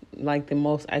like the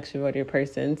most extroverted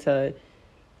person to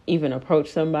even approach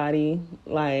somebody.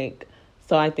 Like,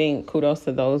 so I think kudos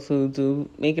to those who do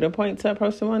make it a point to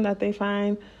approach someone that they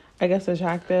find, I guess,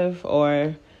 attractive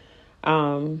or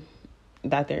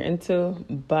that they're into.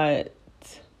 But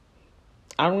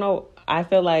I don't know. I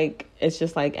feel like it's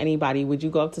just like anybody. Would you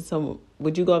go up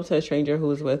to a stranger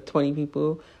who's with 20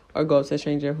 people, or go up to a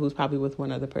stranger who's probably with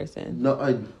one other person? No.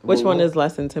 Which one is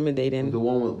less intimidating? The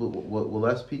one with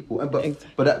less people.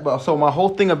 But so my whole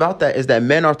thing about that is that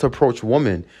men are to approach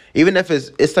women, even if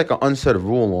it's like an unsaid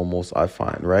rule almost. I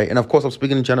find, right, and of course I'm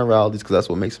speaking in generalities because that's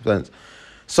what makes sense.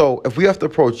 So if we have to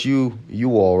approach you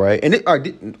all, right,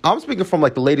 and I'm speaking from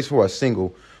like the ladies who are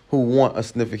single who want a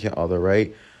significant other,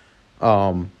 right?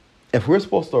 If we're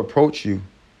supposed to approach you,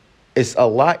 it's a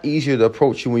lot easier to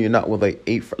approach you when you're not with like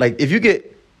 8. Like if you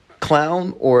get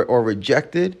clowned or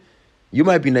rejected, you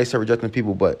might be nice at rejecting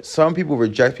people, but some people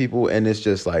reject people and it's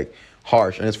just like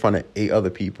harsh and it's in front of 8 other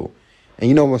people. And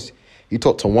you know, once you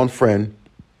talk to one friend,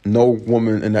 no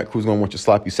woman in that crew's gonna want you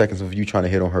sloppy seconds of you trying to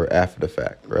hit on her after the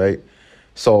fact, right?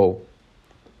 So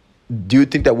do you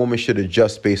think that women should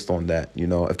adjust based on that? You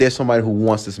know, if there's somebody who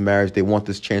wants this marriage, they want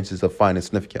this chances of finding a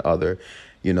significant other,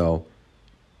 you know,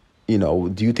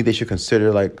 do you think they should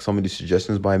consider like some of these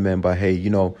suggestions by men by, hey, you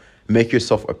know, make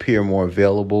yourself appear more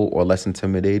available or less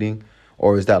intimidating?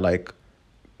 Or is that like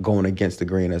going against the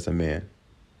grain as a man?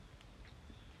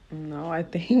 No, I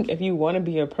think if you want to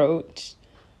be approached,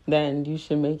 then you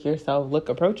should make yourself look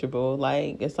approachable.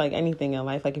 Like, it's like anything in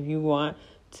life. Like, if you want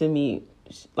to meet,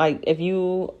 like, if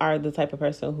you are the type of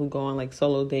person who go on like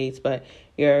solo dates, but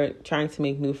you're trying to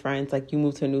make new friends, like you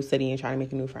move to a new city and try to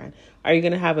make a new friend, are you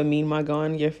going to have a mean mug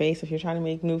on your face if you're trying to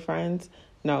make new friends?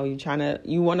 No,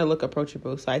 you want to look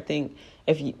approachable. So I think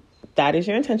if that is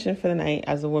your intention for the night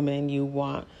as a woman, you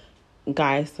want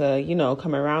guys to, you know,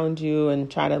 come around you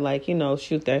and try to like, you know,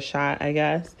 shoot their shot, I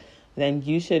guess, then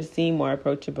you should seem more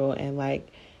approachable and like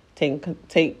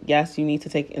yes, you need to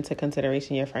take into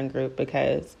consideration your friend group,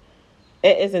 because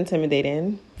it is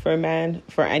intimidating for men,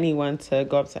 for anyone to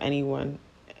go up to anyone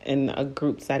in a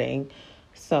group setting.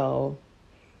 So.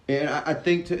 And I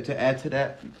think to add to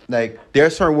that, like, there are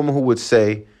certain women who would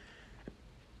say,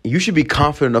 you should be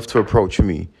confident enough to approach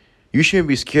me. You shouldn't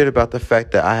be scared about the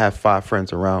fact that I have 5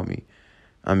 friends around me.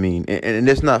 I mean, and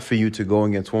it's not for you to go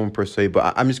against women per se,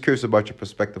 but I'm just curious about your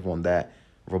perspective on that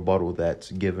rebuttal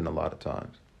that's given a lot of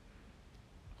times.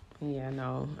 Yeah,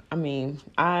 no. I mean,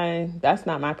 that's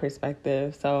not my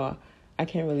perspective, so I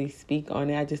can't really speak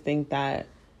on it. I just think that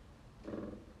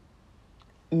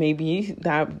maybe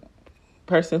that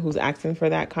person who's asking for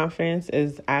that confidence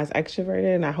is as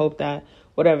extroverted, and I hope that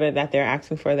whatever that they're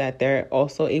asking for, that they're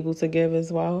also able to give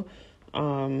as well.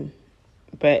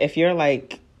 But if you're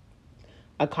like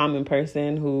a common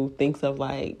person who thinks of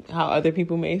like how other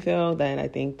people may feel, then I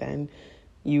think then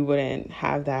you wouldn't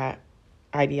have that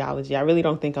ideology. I really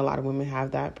don't think a lot of women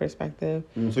have that perspective.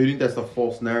 So you think that's a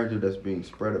false narrative that's being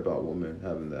spread about women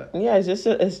having that? Yeah,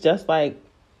 it's just like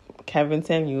Kevin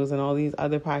Samuels and all these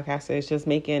other podcasters just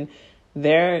making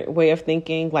their way of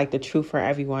thinking like the truth for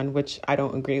everyone, which I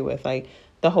don't agree with. Like,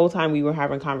 the whole time we were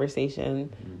having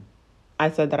conversation, I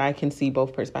said that I can see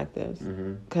both perspectives,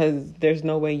 because there's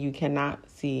no way you cannot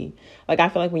see. Like, I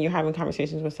feel like when you're having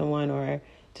conversations with someone or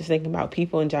just thinking about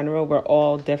people in general, we're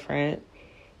all different.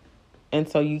 And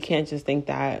so you can't just think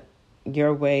that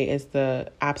your way is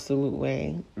the absolute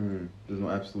way. There's no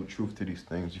absolute truth to these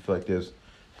things. You feel like there's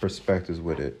perspectives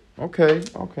with it. Okay.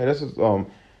 This is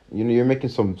you're making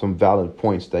some valid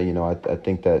points that, you know, I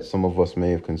think that some of us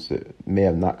may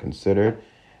have not considered.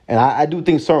 And I do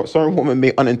think certain women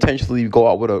may unintentionally go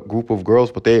out with a group of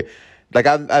girls, but they, like,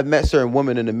 I've met certain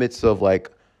women in the midst of like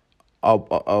a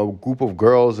group of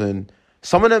girls, and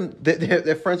some of them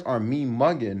their friends are mean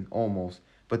mugging almost,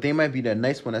 but they might be that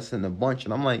nice one that's in the bunch.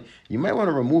 And I'm like, you might want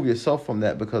to remove yourself from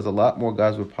that, because a lot more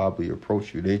guys would probably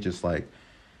approach you. They just like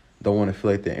don't want to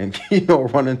feel like they're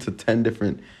run into 10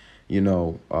 different,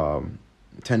 10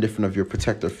 different of your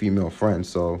protector female friends.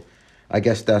 So I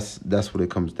guess that's what it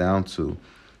comes down to.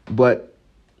 But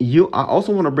I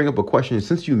also want to bring up a question,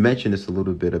 since you mentioned this a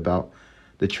little bit about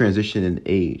the transition in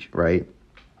age, right?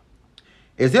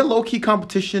 is there low-key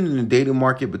competition in the dating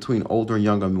market between older and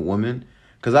younger women?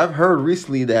 Because I've heard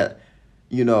recently that,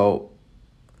 you know,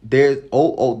 there's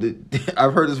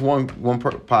I've heard this one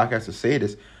podcaster say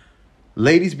this.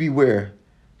 Ladies beware.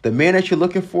 The man that you're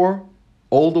looking for,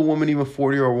 older woman, even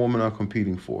 40-year-old woman are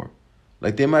competing for.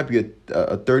 Like there might be a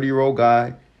 30-year-old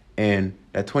guy, and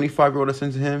that 25-year-old that's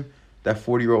into him, that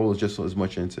 40-year-old is just as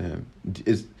much into him.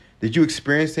 Did you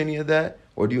experience any of that?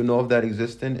 Or do you know if that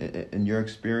exists in your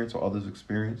experience or others'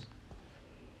 experience?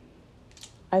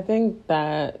 I think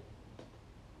that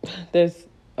there's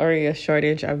already a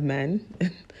shortage of men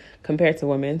compared to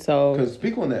women. So, because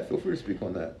speak on that. Feel free to speak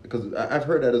on that. Because I've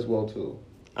heard that as well, too.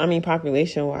 I mean,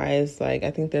 population-wise, like, I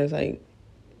think there's, like...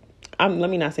 let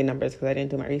me not say numbers because I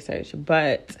didn't do my research.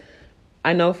 But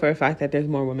I know for a fact that there's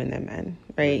more women than men,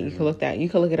 right? Mm-hmm. You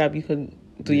could look it up. You could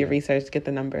do your research, get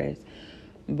the numbers.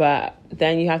 But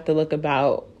then you have to look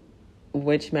about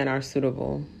which men are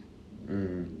suitable.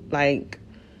 Like,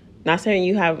 not saying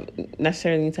you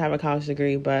necessarily need to have a college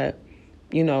degree, but,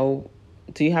 you know,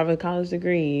 do you have a college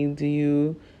degree? Do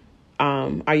you,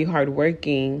 are you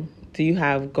hardworking? Do you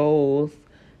have goals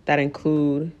that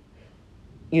include,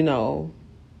 you know,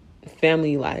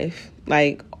 family life?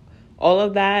 Like, all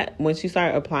of that, once you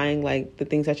start applying, like, the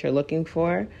things that you're looking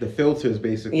for. The filters,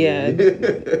 basically.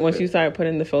 Yeah. Once you start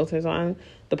putting the filters on,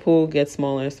 the pool gets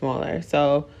smaller and smaller.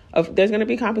 So, there's going to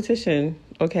be competition,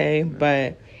 okay?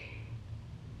 But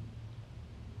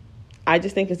I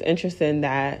just think it's interesting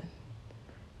that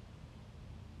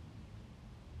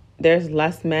there's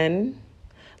less men.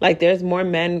 Like, there's more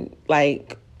men,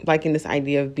 like in this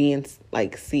idea of being,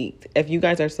 like, seeked. If you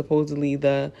guys are supposedly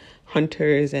the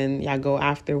hunters and y'all go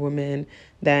after women,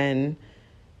 then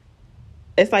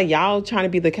it's like y'all trying to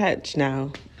be the catch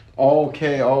now.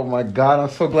 Okay, oh my God, I'm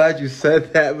so glad you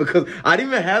said that because I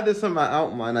didn't even have this in my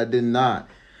outline. I did not.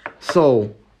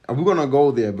 So, we're going to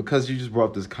go there because you just brought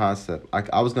up this concept.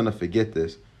 I was going to forget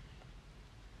this.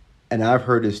 And I've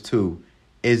heard this too.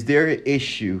 Is there an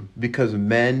issue because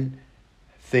men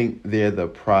think they're the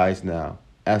prize now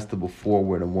as to before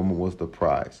where the woman was the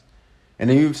prize? And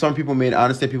then I understand people may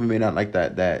not like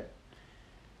that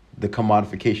the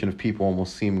commodification of people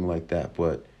almost seeming like that,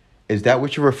 but is that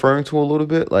what you're referring to a little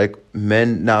bit? Like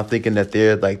men now thinking that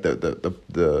they're like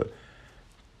the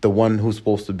one who's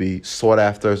supposed to be sought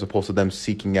after as opposed to them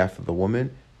seeking after the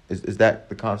woman? Is that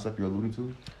the concept you're alluding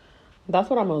to? That's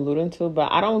what I'm alluding to,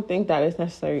 but I don't think that it's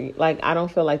necessary. Like, I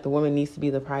don't feel like the woman needs to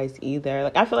be the prize either.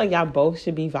 Like, I feel like y'all both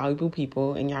should be valuable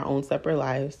people in your own separate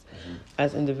lives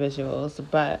as individuals.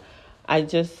 But I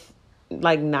just,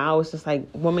 like, now it's just like,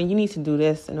 woman, you need to do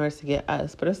this in order to get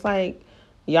us. But it's like,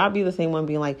 y'all be the same one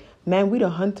being like, man, we the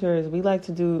hunters. We like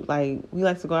to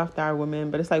go after our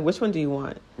women. But it's like, which one do you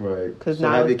want? Right. Because so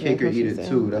now have your cake or eat it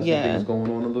too. That's what thing's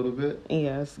going on a little bit.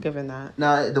 Yes, given that.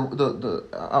 Now,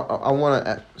 I want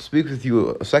to speak with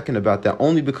you a second about that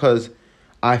only because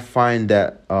I find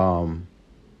that, certain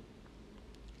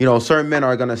men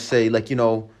are going to say, like,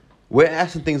 we're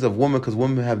asking things of women because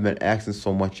women have been asking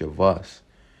so much of us,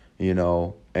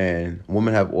 and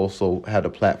women have also had a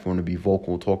platform to be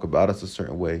vocal and talk about us a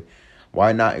certain way.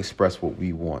 Why not express what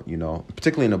we want,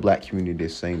 Particularly in the black community, they're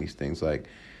saying these things. Like,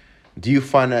 do you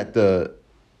find that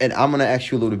and I'm going to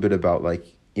ask you a little bit about, like,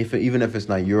 even if it's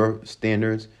not your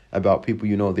standards, about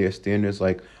people their standards,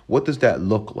 like, what does that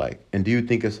look like? And do you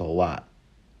think it's a lot?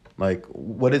 Like,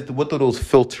 what do those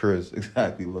filters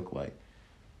exactly look like?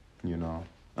 And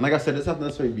like I said, it's not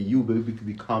necessarily be you, but it could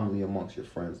be commonly amongst your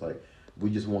friends. Like, we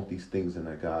just want these things in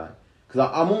a guy. Because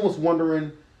I'm almost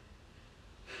wondering...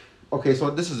 Okay, so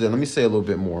this is it. Let me say a little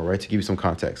bit more, right, to give you some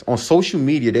context. On social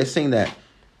media, they're saying that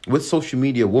with social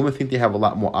media, women think they have a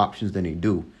lot more options than they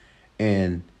do.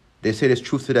 And they say there's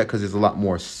truth to that because there's a lot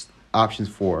more options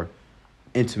for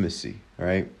intimacy,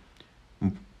 right?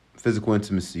 Physical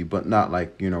intimacy, but not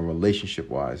like,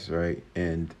 relationship-wise, right?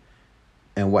 And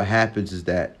what happens is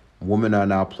that women are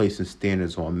now placing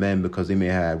standards on men because they may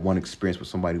have had one experience with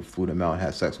somebody who flew them out and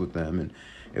had sex with them, and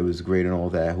it was great and all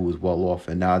that, who was well off.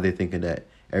 And now they're thinking that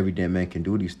every damn man can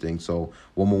do these things. So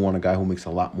women want a guy who makes a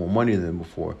lot more money than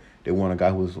before. They want a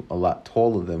guy who's a lot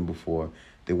taller than before.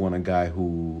 They want a guy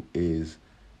who is,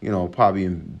 probably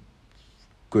in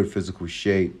good physical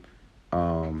shape.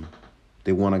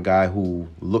 They want a guy who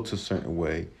looks a certain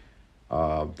way.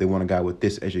 They want a guy with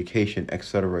this education, et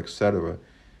cetera, et cetera.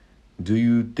 Do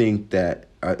you think that,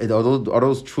 are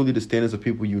those truly the standards of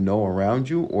people around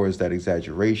you, or is that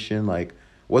exaggeration? Like,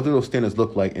 what do those standards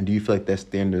look like, and do you feel like that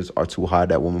standards are too high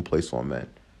that women place on men?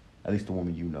 At least the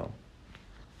woman you know.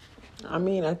 I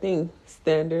mean, I think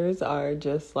standards are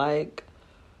just like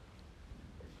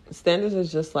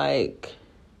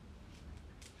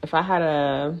if I had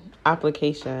a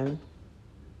application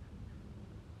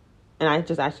and I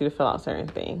just asked you to fill out certain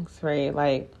things, right?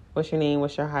 Like, what's your name,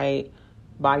 what's your height,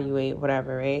 body weight,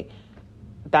 whatever, right?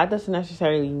 That doesn't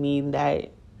necessarily mean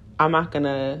that I'm not going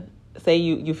to say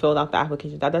you filled out the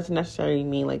application. That doesn't necessarily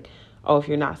mean like, oh, if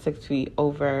you're not 6 feet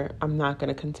over, I'm not going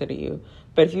to consider you.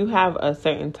 But if you have a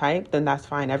certain type, then that's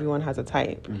fine. Everyone has a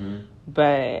type. Mm-hmm.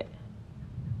 But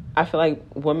I feel like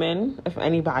women, if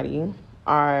anybody,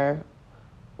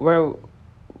 we're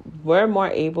more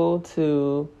able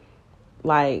to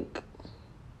like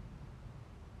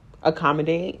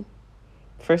accommodate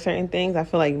for certain things. I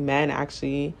feel like men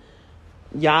actually,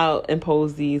 y'all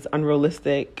impose these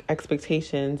unrealistic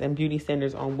expectations and beauty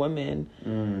standards on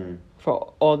women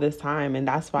for all this time, and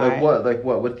that's why. Like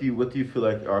what? What do you feel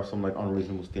like are some like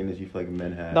unreasonable standards you feel like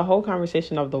men have? The whole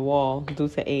conversation of the wall due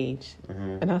to age,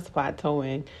 and that's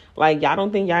plateauing. Like, y'all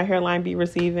don't think y'all hairline be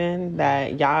receiving,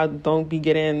 that y'all don't be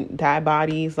getting dad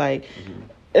bodies, like.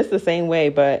 It's the same way,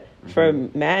 but for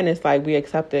men, it's like we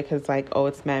accept it because, like, oh,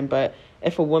 it's men. But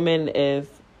if a woman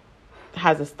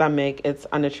has a stomach, it's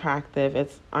unattractive,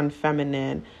 it's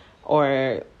unfeminine,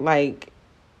 or like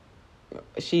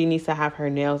she needs to have her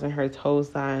nails and her toes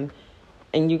done,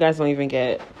 and you guys don't even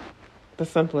get the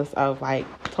simplest of like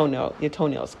your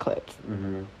toenails clipped.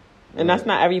 And that's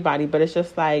not everybody, but it's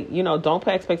just like, don't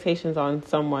put expectations on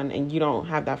someone and you don't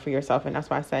have that for yourself. And that's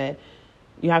why I said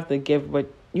you have to give what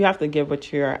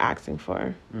you're asking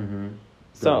for.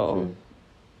 So,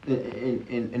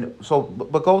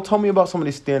 but go tell me about some of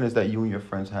these standards that you and your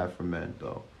friends have for men,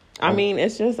 though. I mean, I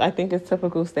think it's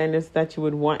typical standards that you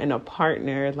would want in a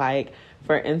partner. Like,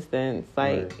 for instance,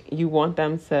 you want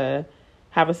them to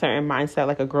have a certain mindset,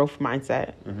 like a growth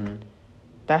mindset.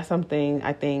 That's something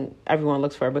I think everyone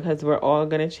looks for, because we're all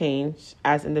going to change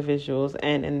as individuals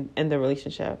and in the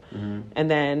relationship.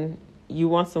 And then you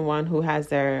want someone who has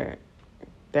their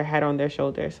head on their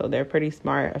shoulders, so they're pretty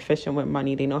smart, efficient with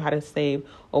money. They know how to save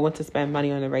or when to spend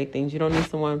money on the right things. You don't need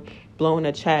someone blowing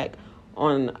a check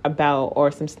on a belt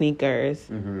or some sneakers,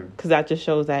 because that just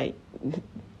shows that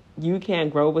you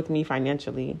can't grow with me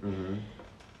financially.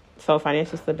 So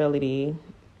financial stability.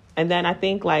 And then I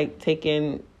think like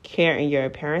taking care in your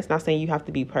appearance, not saying you have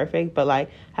to be perfect, but like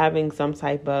having some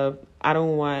type of, I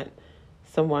don't want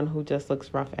someone who just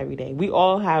looks rough every day. We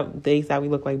all have days that we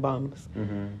look like bums.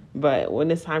 But when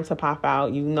it's time to pop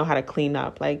out, you know how to clean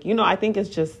up. Like, I think it's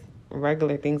just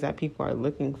regular things that people are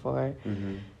looking for.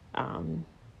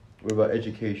 What about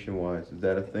education-wise? Is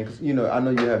that a thing? 'Cause, I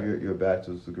know you have your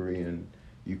bachelor's degree and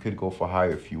you could go for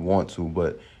higher if you want to,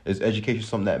 but is education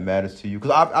something that matters to you?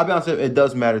 Because I'll be honest, it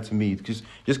does matter to me. Just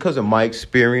because of my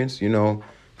experience,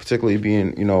 particularly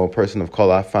being, a person of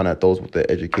color, I found that those with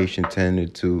the education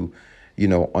tended to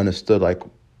understood like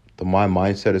my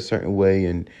mindset a certain way,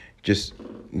 and just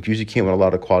it usually came with a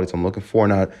lot of qualities I'm looking for.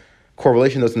 Now,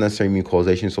 correlation doesn't necessarily mean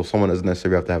causation, so someone doesn't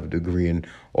necessarily have to have a degree and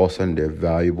all of a sudden they're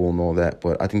valuable and all that.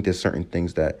 But I think there's certain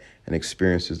things and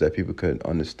experiences that people could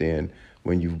understand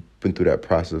when you've been through that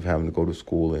process of having to go to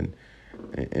school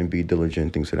and be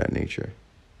diligent, things of that nature.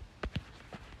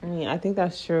 I mean, I think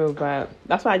that's true, but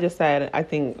that's why I just said I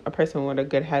think a person with a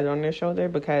good head on their shoulder,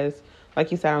 because, like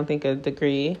you said, I don't think a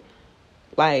degree.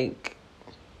 Like,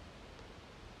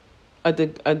 a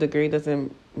degree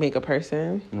doesn't make a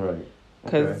person. Right.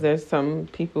 Because there's some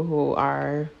people who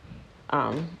are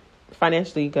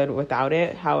financially good without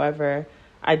it. However,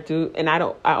 I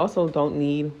also don't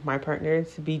need my partner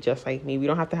to be just like me. We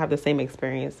don't have to have the same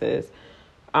experiences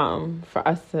for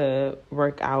us to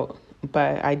work out.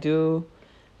 But I do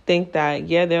think that,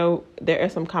 there are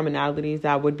some commonalities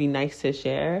that would be nice to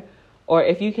share. Or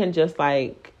if you can just,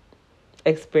 like,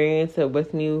 experience it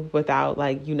with me without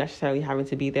like you necessarily having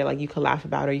to be there, like you could laugh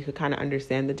about it or you could kind of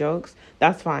understand the jokes,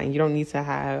 that's fine. You don't need to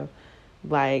have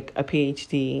like a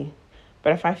PhD.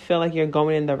 But if I feel like you're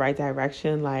going in the right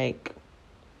direction, like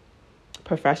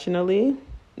professionally,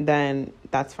 then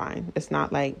that's fine. It's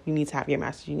not like you need to have your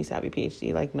master's, you need to have your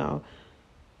PhD. Like, no,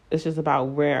 it's just about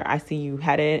where I see you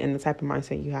headed and the type of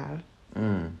mindset you have.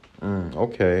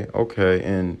 Okay.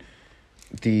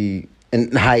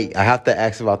 And height, I have to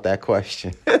ask about that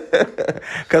question.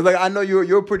 Because, like, I know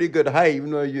you're a pretty good height,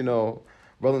 even though,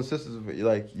 brothers and sisters,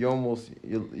 like,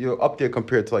 you're up there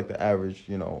compared to, like, the average,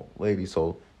 lady.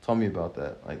 So tell me about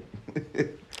that.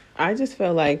 Like, I just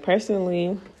feel like,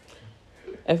 personally,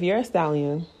 if you're a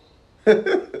stallion,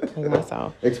 like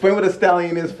myself. Explain what a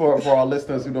stallion is for our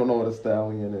listeners who don't know what a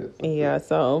stallion is. Yeah,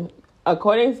 so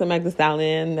according to Meg Thee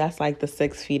Stallion, that's like the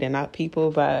 6 feet and up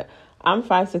people, but I'm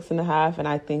 5'6.5", and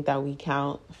I think that we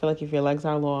count. I feel like if your legs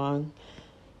are long,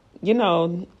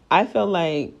 I feel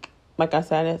like I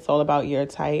said, it's all about your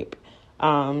type.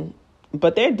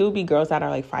 But there do be girls that are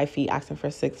like 5 feet asking for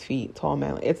 6 feet tall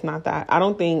men. It's not that. I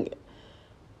don't think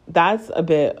that's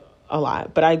a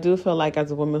lot. But I do feel like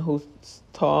as a woman who's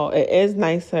tall, it is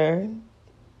nicer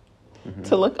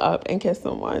to look up and kiss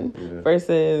someone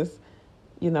versus,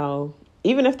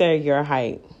 even if they're your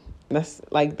height. That's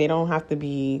like, they don't have to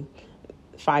be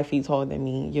 5 feet taller than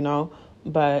me,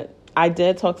 But I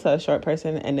did talk to a short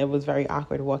person, and it was very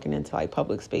awkward walking into like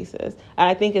public spaces. And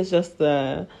I think it's just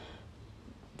the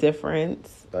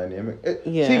difference dynamic.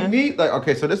 Yeah. See, me, like,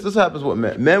 okay, so this happens with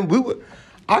men.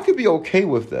 I could be okay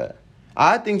with that.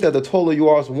 I think that the taller you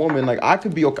are as a woman, like, I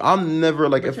could be okay. I'm never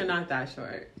like, but you're not that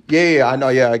short. Yeah, I know.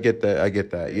 Yeah, I get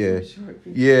that.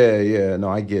 Yeah. No,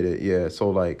 I get it. Yeah. So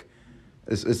like,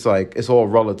 it's like, it's all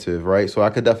relative, right? So I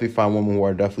could definitely find women who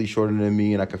are definitely shorter than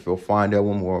me, and I could feel fine that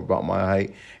women who are about my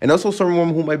height. And also some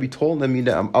women who might be taller than me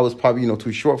that I was probably,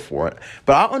 too short for it.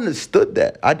 But I understood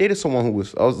that. I dated someone I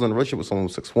was in a relationship with someone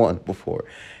who was 6'1" before.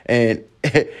 And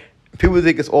people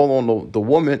think it's all on the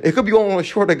woman. It could be all on a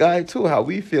shorter guy too, how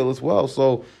we feel as well.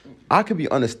 So I could be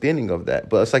understanding of that.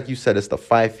 But it's like you said, it's the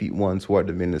 5 feet ones who are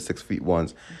the men, the 6 feet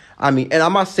ones. I mean, and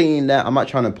I'm not saying that, I'm not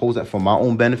trying to impose that for my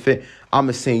own benefit. I'm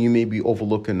just saying you may be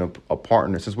overlooking a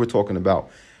partner, since we're talking about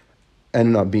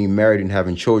ending up being married and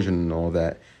having children and all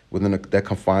that, within that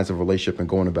confines of a relationship and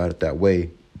going about it that way.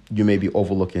 You may be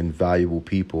overlooking valuable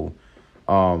people.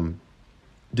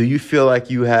 Do you feel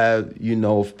like you have,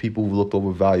 if people who looked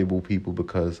over valuable people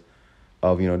because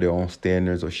of, their own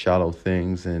standards or shallow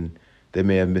things, and they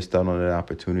may have missed out on that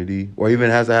opportunity? Or even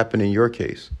has it happened in your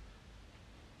case?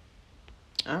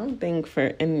 I don't think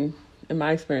in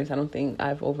my experience, I don't think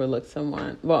I've overlooked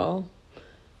someone. Well,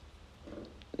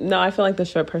 no, I feel like the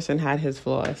short person had his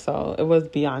flaws, so it was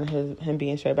beyond him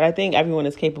being short. But I think everyone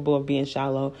is capable of being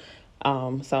shallow.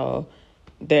 So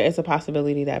there is a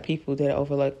possibility that people did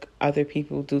overlook other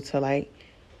people due to like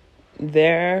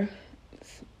their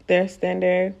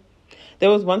standard.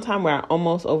 There was one time where I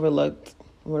almost overlooked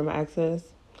one of my exes,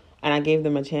 and I gave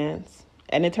them a chance,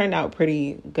 and it turned out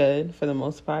pretty good for the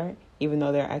most part, even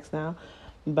though they're ex now.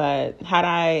 But had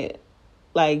I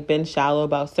like been shallow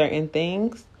about certain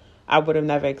things, I would have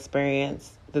never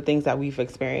experienced the things that we've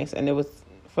experienced. And it was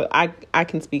I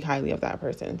can speak highly of that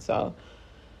person. So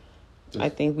I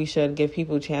think we should give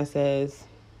people chances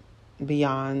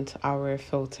beyond our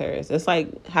filters. It's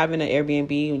like having an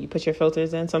Airbnb. When you put your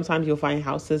filters in, sometimes you'll find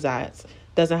houses that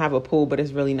doesn't have a pool, but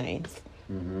it's really nice.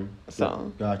 Mm-hmm.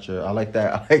 So gotcha. I like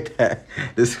that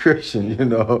description.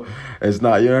 It's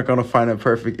not, you're not gonna find a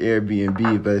perfect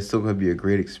Airbnb, but it's still gonna be a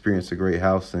great experience, a great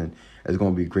house, and there's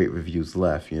gonna be great reviews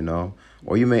left.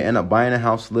 Or you may end up buying a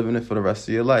house, living it for the rest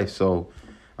of your life. So,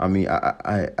 I mean,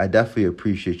 I definitely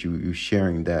appreciate you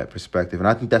sharing that perspective, and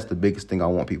I think that's the biggest thing I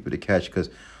want people to catch. Because,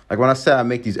 like when I said I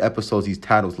make these episodes, these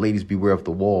titles, "Ladies Beware of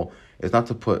the Wall," it's not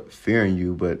to put fear in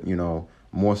you, but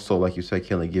more so, like you said,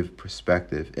 Kelly, give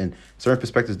perspective, and certain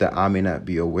perspectives that I may not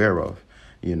be aware of,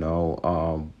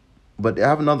 But I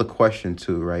have another question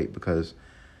too, right? Because,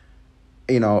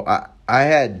 I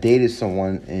had dated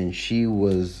someone, and she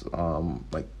was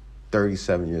like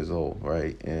 37 years old,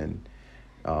 right? And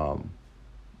I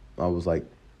was like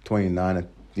 29,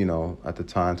 at the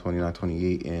time, 29,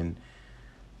 28, and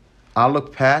I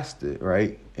looked past it,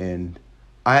 right? And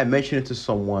I had mentioned it to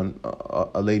someone,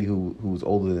 a lady who was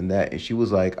older than that, and she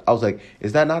was like, I was like,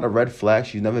 is that not a red flag?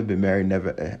 She's never been married,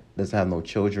 never doesn't have no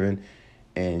children,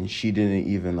 and she didn't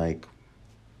even like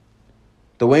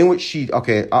the way in which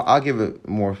I'll give it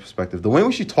more perspective. The way in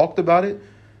which she talked about it,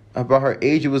 about her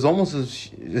age, it was almost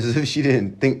as if she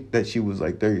didn't think that she was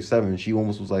like 37. She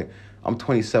almost was like, I'm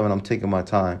 27, I'm taking my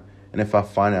time, and if I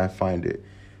find it, I find it.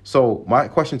 So my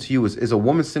question to you is a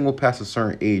woman single past a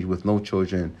certain age with no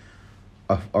children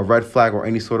a red flag or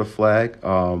any sort of flag?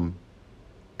 And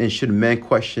should men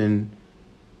question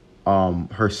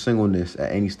her singleness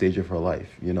at any stage of her life?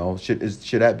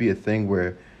 Should that be a thing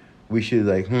where we should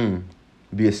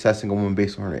be assessing a woman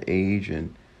based on her age,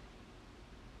 and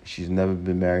she's never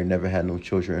been married, never had no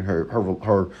children,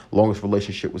 her longest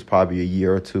relationship was probably a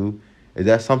year or two? Is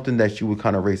that something that you would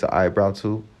kind of raise an eyebrow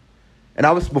to?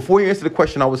 And before you answer the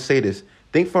question, I would say this: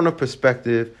 think from the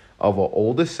perspective of an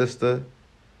older sister,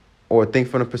 or think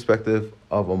from the perspective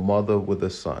of a mother with a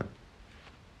son.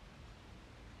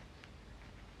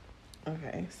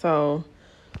 Okay, so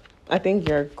I think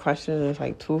your question is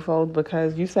like twofold,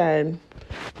 because you said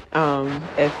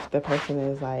if the person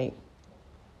is like,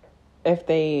 if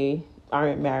they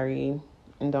aren't married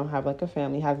and don't have like a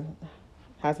family,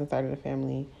 hasn't started a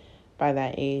family by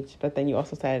that age, but then you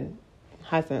also said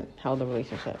hasn't held a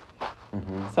relationship.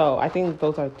 Mm-hmm. So I think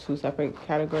those are two separate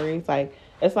categories. Like,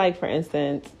 it's like, for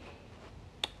instance,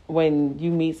 when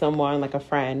you meet someone like a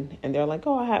friend and they're like,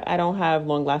 oh, I don't have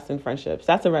long lasting friendships.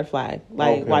 That's a red flag.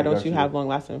 Like, why don't you have long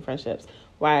lasting friendships?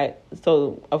 Why?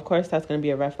 So, of course, that's going to be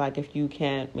a red flag if you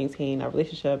can't maintain a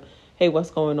relationship. Hey,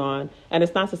 what's going on? And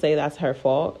it's not to say that's her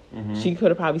fault. Mm-hmm. She could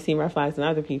have probably seen red flags in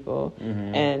other people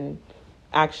and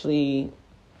actually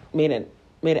made an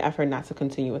effort not to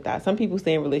continue with that. Some people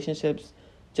stay in relationships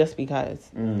just because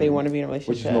they want to be in a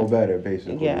relationship. Which is no better,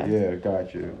 basically. Yeah,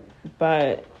 got you.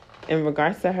 But in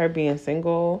regards to her being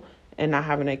single and not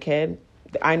having a kid,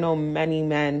 I know many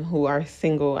men who are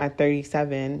single at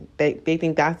 37. They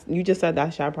think that's, you just said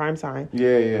that's your prime time.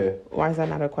 Yeah. Why is that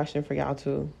not a question for y'all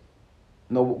too?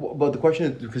 No, but the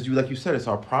question is, because like you said, it's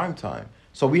our prime time.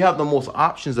 So we have the most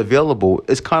options available.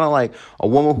 It's kind of like a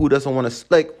woman who doesn't want to,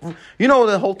 like, you know,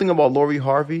 the whole thing about Lori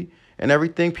Harvey and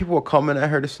everything. People are coming at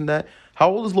her, this and that. How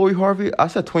old is Lori Harvey? I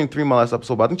said 23 in my last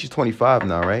episode, but I think she's 25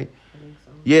 now, right? I think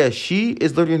so. Yeah, she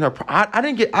is literally in her.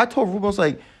 I told Ruben, I was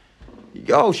like,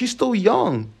 yo, she's still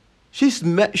young. She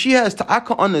has. I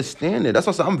can understand it. That's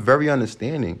why I said I'm very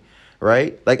understanding,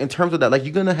 right? Like in terms of that, like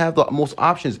you're gonna have the most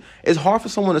options. It's hard for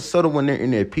someone to settle when they're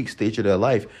in their peak stage of their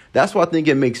life. That's why I think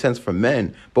it makes sense for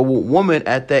men. But with women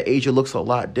at that age, it looks a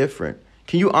lot different.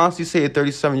 Can you honestly say a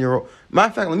 37-year-old? Matter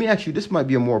of fact, let me ask you. This might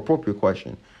be a more appropriate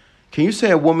question. Can you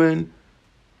say a woman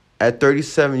at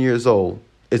 37 years old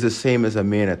is the same as a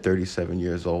man at 37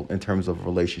 years old in terms of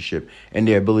relationship and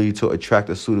their ability to attract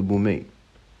a suitable mate?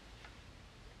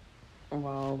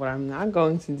 Well, what I'm not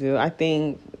going to do, I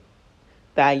think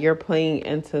that you're playing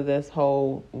into this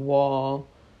whole wall,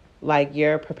 like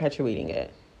you're perpetuating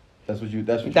it. That's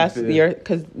your,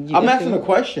 because I'm asking a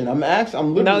question. I'm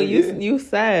literally. No, you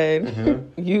said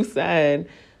you said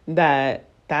that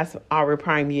that's our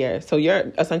prime year. So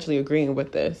you're essentially agreeing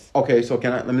with this. Okay, so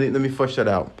let me flesh that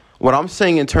out. What I'm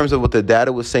saying in terms of what the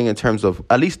data was saying in terms of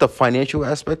at least the financial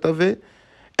aspect of it,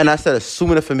 and I said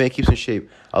assuming if a man keeps in shape,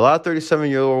 a lot of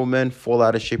 37-year-old men fall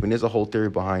out of shape, and there's a whole theory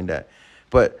behind that.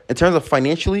 But in terms of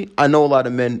financially, I know a lot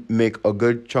of men make a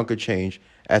good chunk of change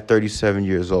at 37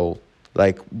 years old.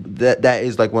 Like that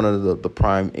is like one of the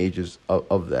prime ages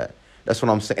of that. That's what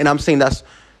I'm saying. And I'm saying that's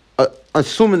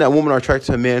assuming that women are attracted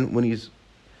to a man when he's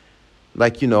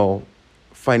like, you know,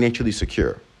 financially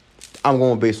secure. I'm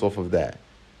going based off of that.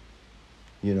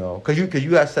 You know, because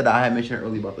you guys said that I had mentioned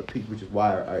earlier about the peak, which is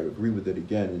why I agree with it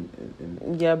again.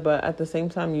 And yeah, but at the same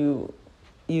time,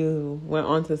 you went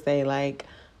on to say like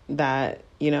that,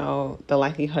 you know, the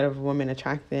likelihood of a woman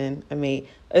attracting a mate.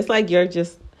 It's like you're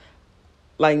just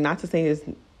like, not to say this.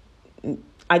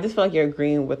 I just feel like you're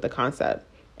agreeing with the concept,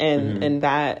 and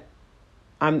that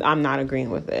I'm not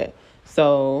agreeing with it.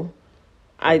 So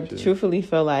I truthfully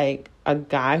feel like a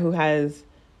guy who has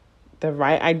the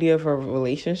right idea for a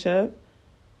relationship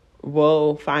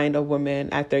will find a woman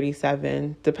at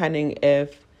 37, depending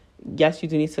if, yes, you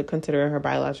do need to consider her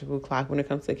biological clock when it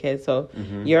comes to kids. So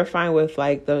you're fine with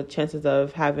like the chances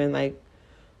of having like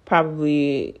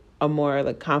probably a more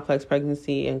like complex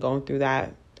pregnancy and going through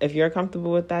that. If you're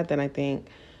comfortable with that, then I think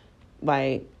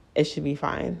like it should be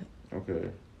fine. Okay.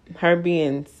 Her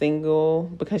being single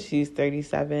because she's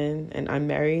 37 and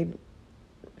unmarried,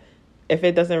 if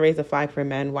it doesn't raise a flag for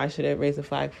men, why should it raise a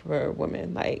flag for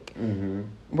women? Like,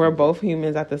 we're both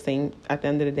humans at the end of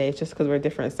the day. It's just because we're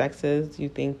different sexes, you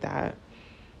think that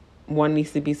one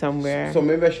needs to be somewhere. So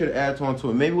maybe I should add on to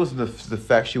it. Maybe it wasn't the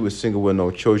fact she was single with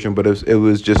no children, but it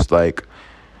was just like,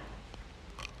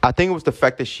 I think it was the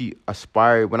fact that she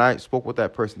aspired. When I spoke with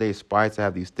that person, they aspired to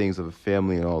have these things of a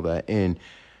family and all that. And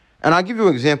I'll give you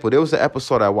an example. There was an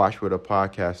episode I watched with a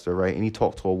podcaster, right? And he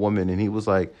talked to a woman, and he was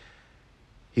like,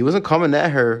 he wasn't coming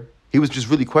at her. He was just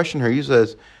really questioning her. He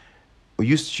says, well,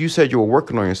 you said you were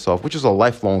working on yourself, which is a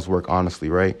lifelong's work, honestly,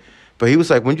 right? But he was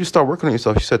like, when did you start working on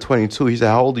yourself? She said 22. He said,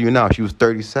 how old are you now? She was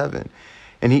 37.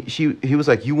 And he was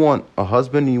like, you want a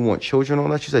husband and you want children and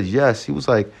all that? She said, yes. He was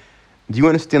like, do you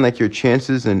understand like your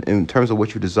chances in terms of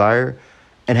what you desire?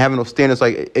 And having those standards,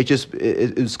 like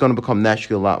it's going to become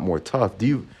naturally a lot more tough.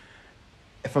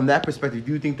 From that perspective,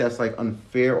 do you think that's like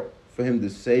unfair for him to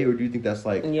say, or do you think that's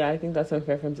like... Yeah, I think that's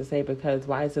unfair for him to say, because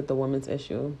why is it the woman's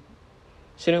issue?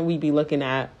 Shouldn't we be looking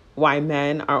at why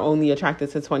men are only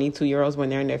attracted to 22-year-olds when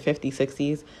they're in their 50s,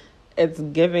 60s? It's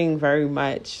giving very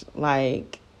much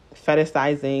like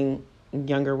fetishizing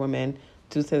younger women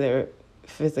due to their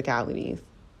physicalities.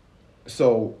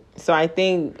 So I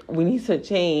think we need to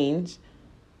change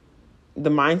the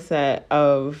mindset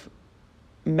of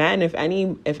men, if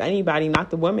anybody, not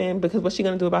the woman, because what's she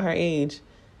going to do about her age?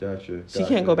 Gotcha. She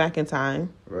can't go back in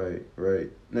time. Right.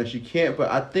 No, she can't, but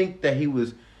I think that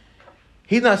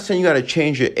he's not saying you got to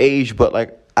change your age, but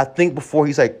like, I think before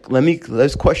he's like,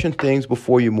 let's question things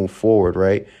before you move forward,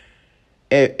 right?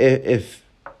 if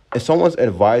someone's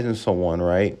advising someone,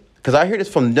 right? Because I hear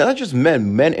this from not just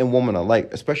men and women alike,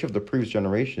 especially of the previous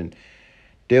generation.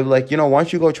 They're like, why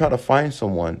don't you go try to find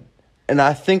someone? And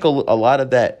I think a lot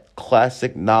of that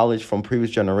classic knowledge from previous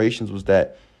generations was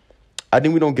that I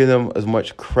think we don't give them as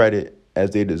much credit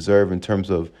as they deserve in terms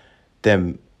of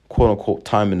them, quote unquote,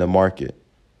 time in the market,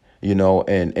 and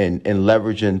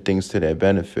leveraging things to their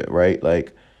benefit, right?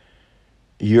 Like,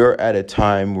 you're at a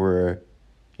time where,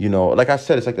 like I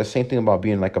said, it's like the same thing about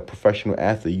being like a professional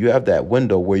athlete. You have that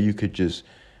window where you could just,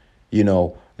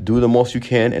 do the most you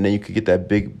can, and then you could get that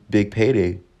big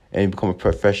payday and you become a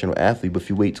professional athlete. But if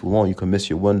you wait too long, you can miss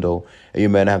your window, and you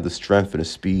might not have the strength and the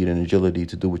speed and agility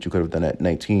to do what you could have done at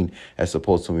 19 as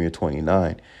opposed to when you're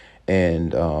 29,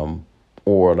 and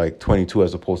or like 22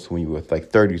 as opposed to when you were like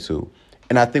 32.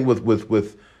 And I think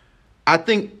I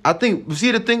think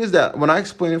see, the thing is that when I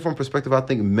explain it from perspective, I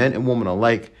think men and women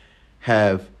alike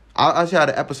have. I see how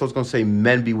the episode's gonna say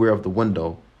men beware of the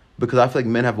window, because I feel like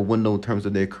men have a window in terms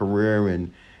of their career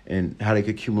and how they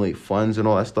can accumulate funds and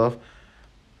all that stuff.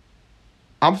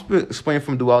 I'm explaining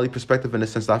from duality perspective in the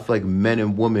sense that I feel like men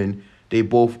and women, they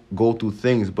both go through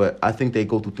things, but I think they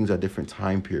go through things at different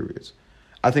time periods.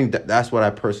 I think that's what I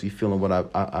personally feel and what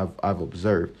I've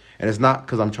observed. And it's not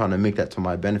because I'm trying to make that to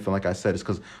my benefit. Like I said, it's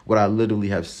because what I literally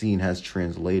have seen has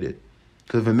translated.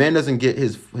 Because if a man doesn't get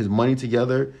his money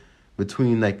together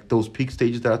between like those peak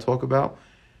stages that I talk about,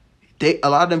 a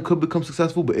lot of them could become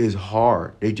successful, but it's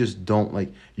hard. They just don't.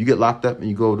 Like, you get locked up and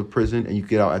you go to prison and you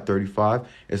get out at 35.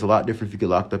 It's a lot different if you get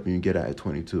locked up and you get out at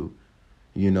 22.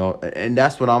 And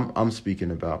that's what I'm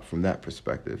speaking about from that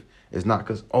perspective. It's not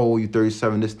because, you're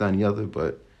 37, this, that, and the other,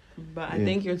 but I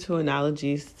think your two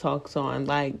analogies talks on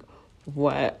like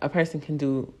what a person can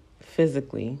do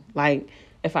physically. Like,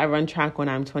 if I run track when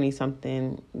I'm 20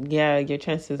 something, yeah, your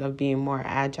chances of being more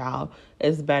agile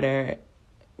is better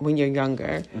when you're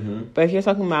younger. Mm-hmm. But if you're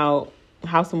talking about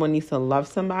how someone needs to love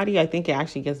somebody, I think it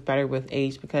actually gets better with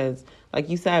age, because like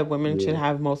you said, women should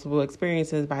have multiple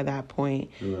experiences by that point.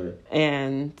 Right.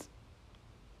 And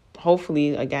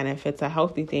hopefully, again, if it's a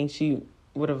healthy thing, she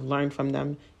would have learned from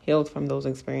them, healed from those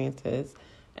experiences,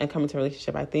 and come into a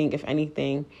relationship. I think, if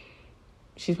anything,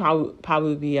 she's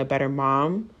probably be a better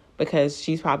mom, because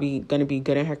she's probably going to be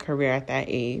good in her career at that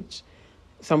age,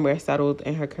 somewhere settled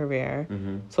in her career.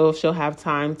 Mm-hmm. So she'll have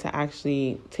time to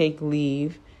actually take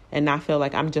leave and not feel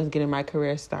like I'm just getting my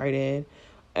career started,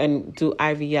 and do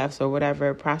IVFs or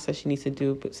whatever process she needs to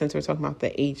do. But since we're talking about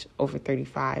the age over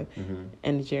 35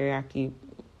 and the geriatric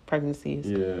pregnancies.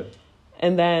 Yeah.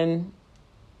 And then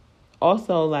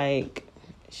also, like,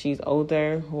 she's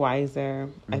older, wiser.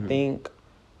 I think,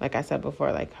 like I said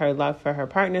before, like, her love for her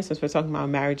partner, since we're talking about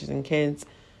marriages and kids,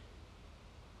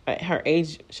 her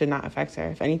age should not affect her.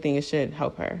 If anything, it should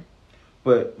help her.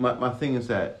 But my thing is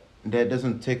that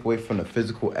doesn't take away from the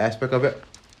physical aspect of it.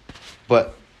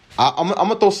 But I'm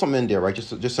gonna throw something in there, right?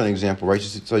 Just an example, right?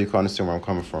 Just so you can understand where I'm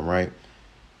coming from, right?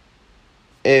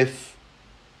 If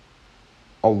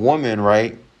a woman,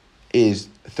 right, is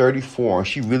 34 and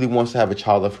she really wants to have a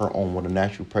child of her own with a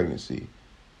natural pregnancy,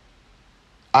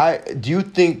 do you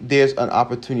think there's an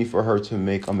opportunity for her to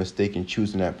make a mistake in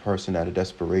choosing that person out of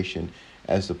desperation,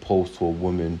 as opposed to a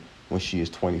woman when she is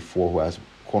 24 who has,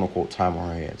 quote unquote, time on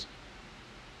her hands?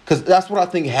 Because that's what I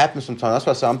think happens sometimes. That's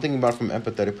why I said I'm thinking about it from an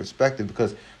empathetic perspective,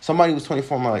 because somebody who's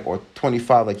 24, or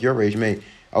 25, like your age, I'm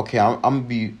going to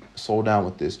be sold down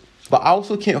with this. But I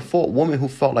also can't fault women who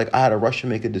felt like I had to rush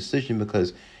and make a decision,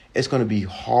 because it's going to be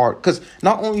hard. Because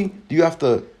not only do you have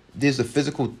to, there's a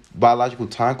physical, biological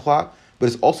time clock, but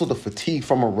it's also the fatigue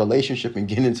from a relationship and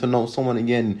getting to know someone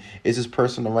again. Is this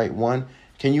person the right one?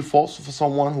 Can you fault for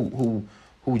someone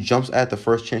who jumps at the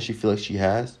first chance she feels like she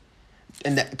has?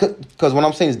 And because what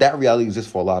I'm saying is that reality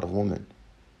exists for a lot of women,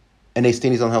 and they stay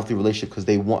in these unhealthy relationships because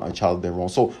they want a child of their own.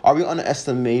 So are we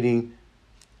underestimating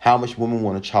how much women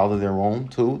want a child of their own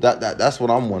too? That's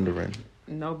what I'm wondering.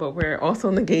 No, but we're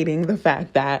also negating the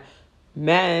fact that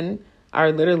men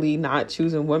are literally not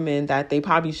choosing women that they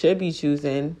probably should be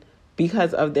choosing,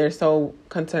 because of they're so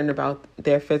concerned about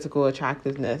their physical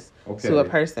attractiveness to a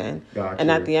person. Gotcha.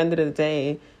 And at the end of the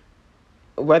day,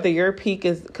 whether your peak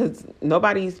is, because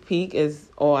nobody's peak is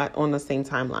all on the same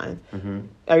timeline. Mm-hmm.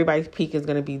 Everybody's peak is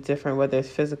going to be different, whether it's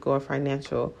physical or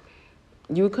financial.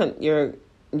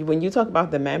 When you talk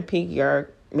about the man peak, you're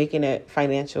making it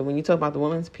financial. When you talk about the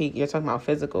woman's peak, you're talking about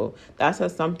physical. That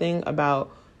says something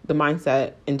about the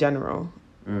mindset in general.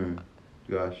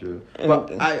 Gotcha.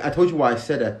 But I told you why I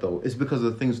said that, though. It's because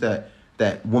of the things that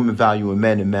women value in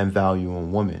men and men value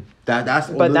in women. That's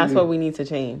what we need to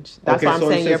change. That's why I'm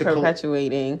saying you're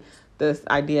perpetuating this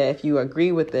idea. If you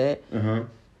agree with it,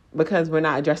 because we're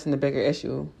not addressing the bigger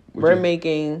issue. Which We're is-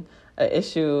 making an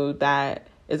issue that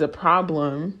is a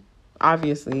problem,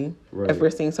 obviously, Right. if we're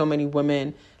seeing so many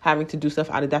women having to do stuff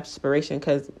out of desperation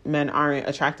because men aren't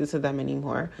attracted to them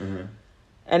anymore. Mm-hmm.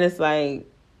 And it's like,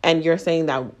 and you're saying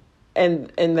that,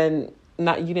 and then,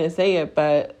 not, you didn't say it,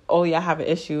 but, oh yeah, I have an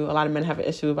issue. A lot of men have an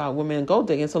issue about women gold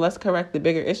digging. So let's correct the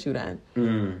bigger issue then.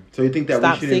 So you think that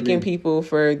Stop we shouldn't seeking be... people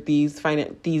for these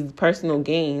personal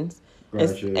gains.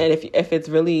 Gotcha. And if it's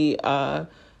really a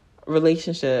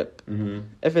relationship,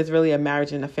 if it's really a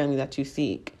marriage and a family that you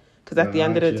seek. Because at the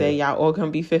end of the day, y'all all going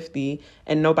to be 50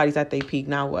 and nobody's at their peak.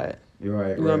 Now what? You're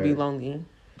right. You're going to be lonely.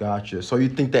 Gotcha. So you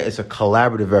think that it's a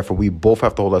collaborative effort? We both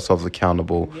have to hold ourselves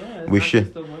accountable. Yeah,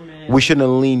 we shouldn't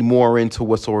lean more into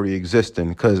what's already existing,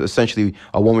 because essentially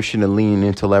a woman shouldn't lean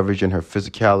into leveraging her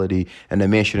physicality, and a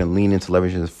man shouldn't lean into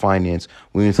leveraging his finance.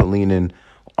 We need to lean in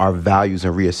our values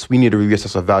and we need to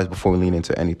reassess our values before we lean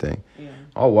into anything. Yeah.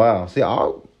 Oh wow. See,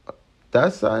 I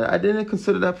didn't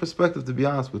consider that perspective, to be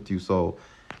honest with you. So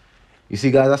you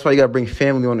see, guys, that's why you gotta bring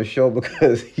family on the show,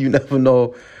 because you never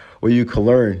know where you can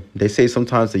learn. They say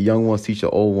sometimes the young ones teach the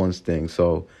old ones things.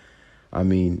 So, I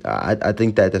mean, I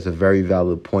think that that's a very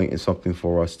valid point and something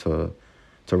for us to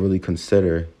really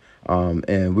consider.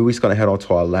 And we're just going to head on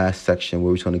to our last section, where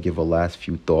we're just going to give our last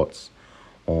few thoughts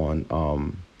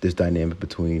on this dynamic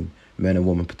between men and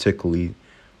women, particularly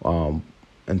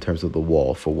in terms of the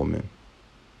wall for women.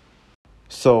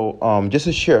 So just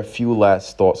to share a few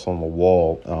last thoughts on the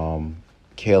wall,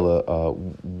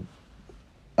 Kayla,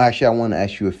 actually, I want to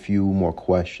ask you a few more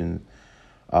questions,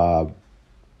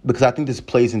 because I think this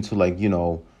plays into, like, you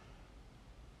know,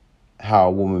 how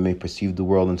a woman may perceive the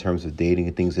world in terms of dating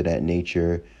and things of that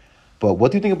nature. But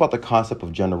what do you think about the concept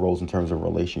of gender roles in terms of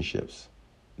relationships?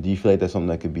 Do you feel like that's something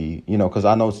that could be, you know, because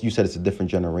I know you said it's a different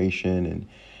generation, and,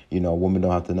 you know, women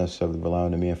don't have to necessarily rely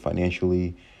on a man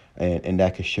financially, and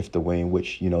that could shift the way in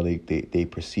which, you know, they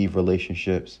perceive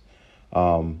relationships.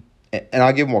 And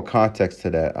I'll give more context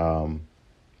to that.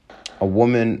 A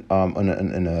woman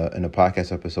in a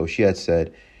podcast episode, she had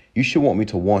said, "You should want me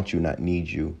to want you, not need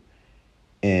you."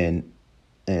 And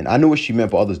I knew what she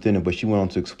meant, but others didn't. But she went on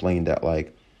to explain that,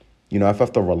 like, you know, if I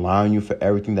have to rely on you for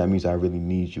everything, that means I really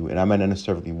need you, and I might not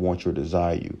necessarily want you or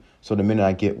desire you. So the minute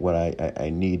I get what I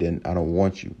need, and I don't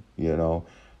want you, you know.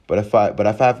 But if I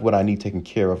have what I need taken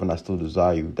care of and I still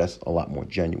desire you, that's a lot more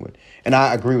genuine. And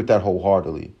I agree with that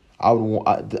wholeheartedly. I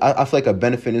feel like a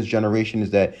benefit in this generation is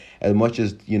that, as much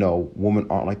as, you know, women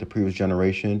aren't like the previous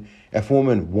generation, if a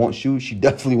woman wants you, she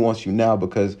definitely wants you now,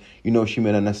 because, you know, she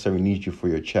may not necessarily need you for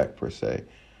your check per se.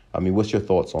 I mean, what's your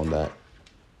thoughts on that?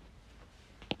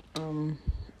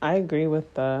 I agree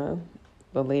with the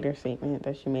later statement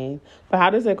that she made. But how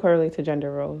does it correlate to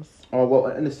gender roles? Oh, well,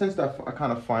 in the sense that I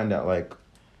kind of find that, like,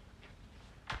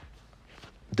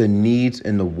 the needs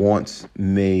and the wants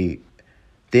may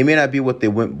not be what they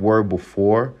were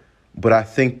before, but I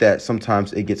think that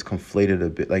sometimes it gets conflated a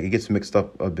bit. Like, it gets mixed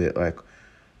up a bit. Like,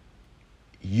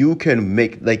 you can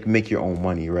make your own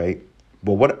money, right?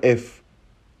 But what if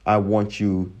I want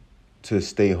you to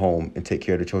stay home and take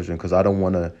care of the children, because I don't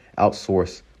want to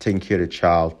outsource taking care of the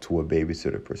child to a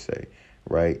babysitter per se,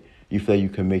 right? You feel like you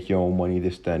can make your own money,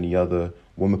 this, that, and the other.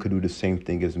 Women could do the same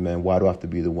thing as men. Why do I have to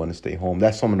be the one to stay home?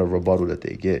 That's some of the rebuttal that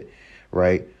they get,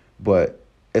 right? But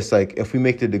it's like, if we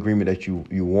make the agreement that you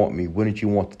want me, wouldn't you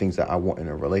want the things that I want in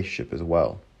a relationship as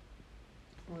well?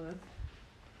 Well,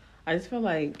 I just feel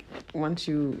like once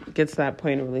you get to that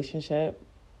point in a relationship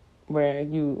where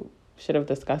you should have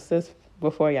discussed this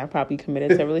before y'all probably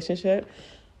committed to a relationship,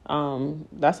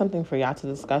 that's something for y'all to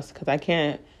discuss, because I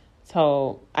can't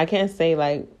say,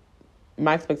 like,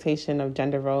 my expectation of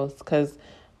gender roles, because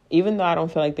even though I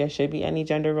don't feel like there should be any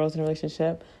gender roles in a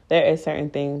relationship, there is certain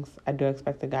things I do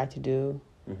expect a guy to do.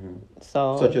 Mm-hmm.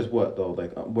 So, such as what, though?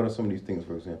 Like, what are some of these things,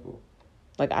 for example?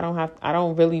 Like, I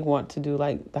don't really want to do,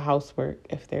 like, the housework,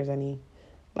 if there's any.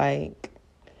 Like,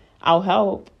 I'll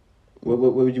help. What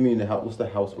would you mean what's the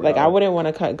housework? Like, I wouldn't want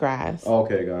to cut grass. Oh,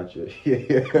 okay, gotcha.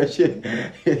 Yeah,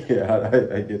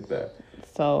 I get that.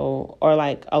 So, or,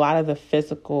 like, a lot of the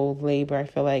physical labor,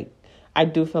 I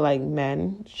do feel like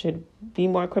men should be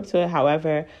more equipped to it.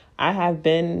 However, I have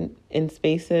been in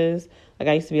spaces, like,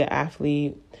 I used to be an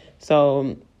athlete,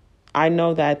 so I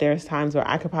know that there's times where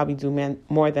I could probably do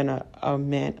more than a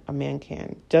man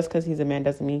can. Just because he's a man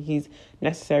doesn't mean he's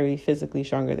necessarily physically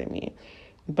stronger than me.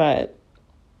 But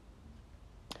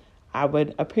I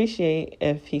would appreciate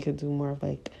if he could do more of,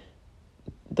 like,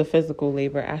 the physical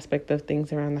labor aspect of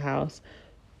things around the house.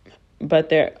 But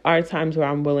there are times where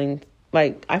I'm willing,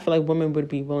 like, I feel like women would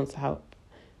be willing to help.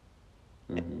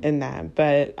 in that.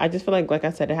 But I just feel like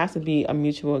I said, it has to be a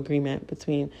mutual agreement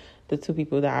between the two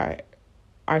people that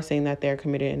are saying that they're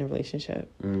committed in a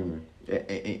relationship.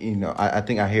 I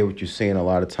think I hear what you're saying a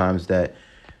lot of times, that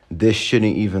this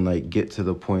shouldn't even like get to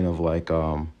the point of like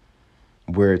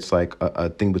where it's like a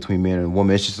thing between man and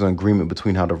woman. It's just an agreement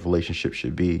between how the relationship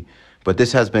should be. But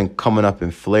this has been coming up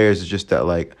in flares. It's just that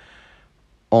like,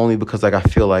 only because like I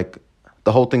feel like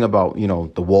the whole thing about,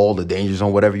 the wall, the danger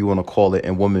zone, whatever you want to call it,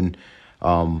 and women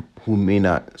who may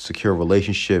not secure a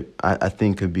relationship, I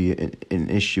think could be an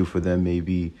issue for them,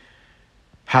 maybe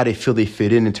how they feel they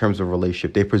fit in terms of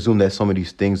relationship. They presume that some of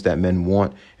these things that men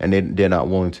want and they're not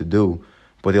willing to do.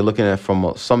 But they're looking at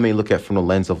some may look at from the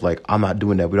lens of like, I'm not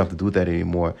doing that. We don't have to do that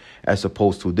anymore, as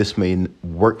opposed to this may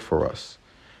work for us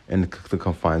in the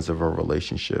confines of a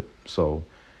relationship. So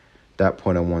that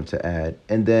point I want to add.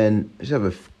 And then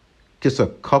just a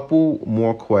couple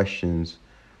more questions.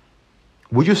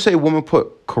 Would you say women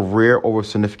put career over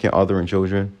significant other and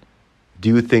children? Do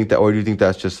you think that, or do you think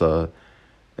that's just like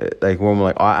women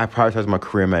like, oh, I prioritize my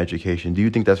career and my education? Do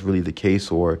you think that's really the case,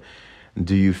 or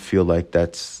do you feel like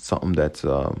that's something that's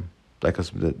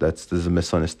there's a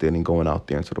misunderstanding going out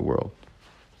there into the world?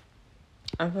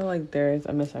 I feel like there's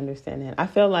a misunderstanding. I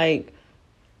feel like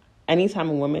anytime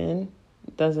a woman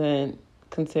doesn't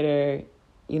consider,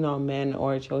 men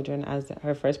or children as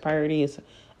her first priority,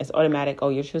 it's automatic. Oh,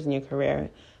 you're choosing your career.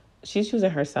 She's choosing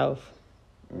herself.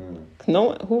 No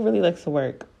one who really likes to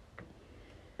work.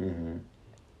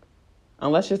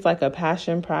 Unless it's like a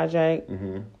passion project.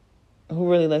 Who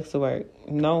really likes to work?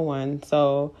 No one.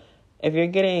 So if you're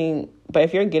getting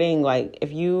like,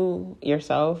 if you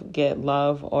yourself get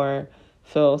love or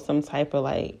feel some type of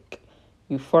like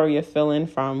euphoria feeling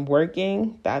from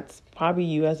working, that's probably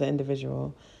you as an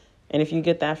individual. And if you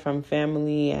get that from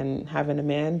family and having a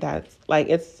man, that's like,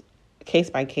 it's case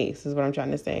by case is what I'm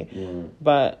trying to say.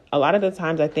 But a lot of the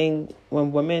times I think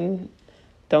when women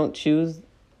don't choose,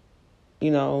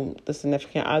 the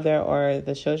significant other or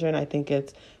the children, I think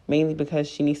it's mainly because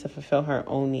she needs to fulfill her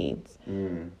own needs.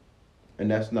 And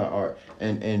that's not art.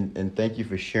 And thank you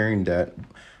for sharing that,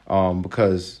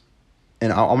 because,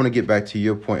 and I'm going to get back to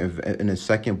your point in a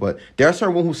second, but there are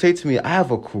certain women who say to me, I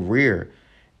have a career.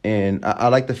 And I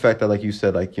like the fact that, like you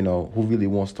said, like, who really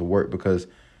wants to work, because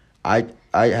I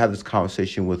have this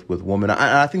conversation with women.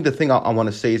 I think the thing I want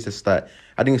to say is just that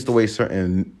I think it's the way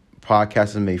certain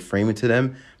podcasters may frame it to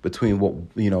them between what,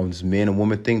 this man and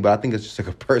woman thing. But I think it's just like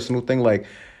a personal thing. Like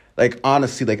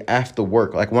honestly, like after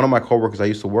work, like one of my coworkers, I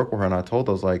used to work with her, and I told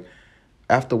her, I was like,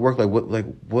 after work,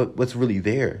 what's really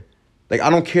there? Like, I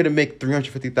don't care to make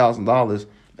 $350,000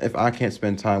 if I can't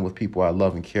spend time with people I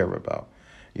love and care about,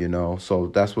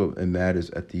 So that's what it matters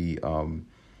at the end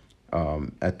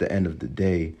of the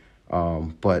day.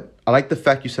 But I like the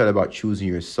fact you said about choosing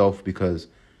yourself, because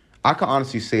I can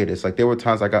honestly say this. Like, there were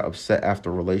times I got upset after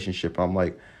a relationship. I'm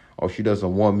like, oh, she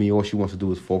doesn't want me. All she wants to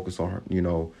do is focus on her,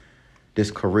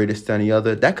 this career, this, that, and the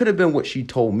other. That could have been what she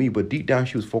told me, but deep down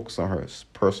she was focused on her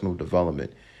personal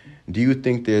development. Do you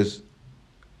think there's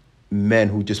men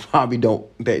who just probably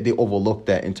they overlook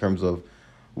that in terms of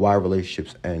why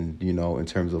relationships end, in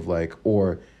terms of like,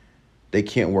 or they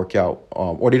can't work out,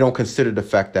 or they don't consider the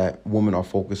fact that women are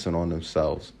focusing on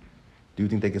themselves? Do you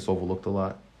think that gets overlooked a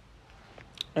lot?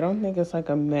 I don't think it's like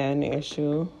a man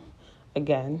issue.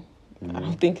 Again, I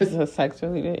don't think it's a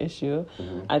sex-related issue.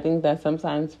 I think that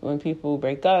sometimes when people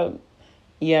break up,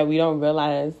 we don't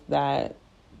realize that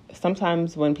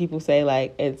sometimes when people say,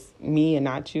 like, it's me and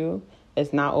not you,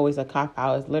 it's not always a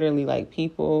cop-out. It's literally, like,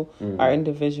 people are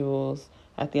individuals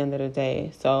at the end of the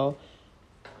day. So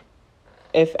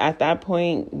if at that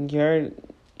point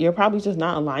you're probably just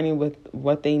not aligning with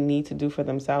what they need to do for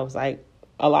themselves. Like,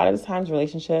 a lot of the times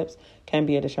relationships can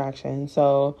be a distraction.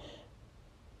 So,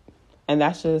 and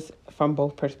that's just from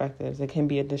both perspectives. It can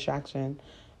be a distraction.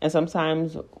 And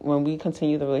sometimes when we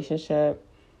continue the relationship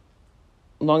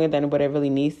longer than what it really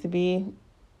needs to be,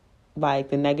 like,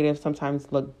 the negatives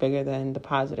sometimes look bigger than the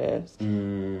positives.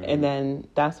 And then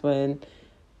that's when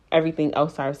everything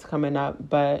else starts coming up.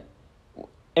 But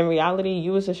in reality,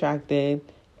 you was distracted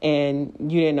and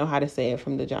you didn't know how to say it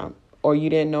from the jump, or you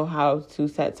didn't know how to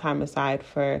set time aside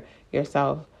for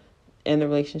yourself in the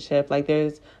relationship. Like,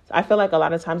 I feel like a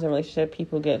lot of times in a relationship,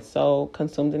 people get so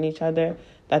consumed in each other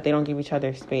that they don't give each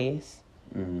other space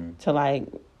to, like,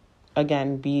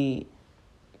 again, be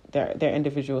their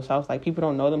individual selves. Like, people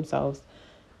don't know themselves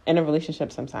in a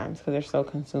relationship sometimes because they're so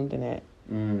consumed in it.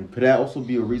 Could that also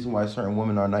be a reason why certain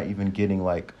women are not even getting,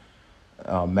 like,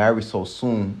 married so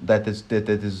soon? That this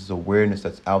is awareness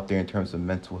that's out there in terms of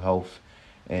mental health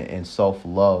and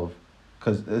self-love,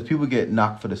 Because people get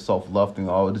knocked for the self-love thing.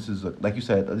 Oh, this is, like you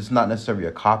said, it's not necessarily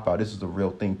a cop-out. This is a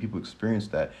real thing. People experience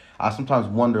that. I sometimes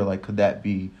wonder, like, could that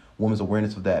be, women's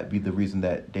awareness of that be the reason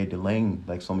that they're delaying,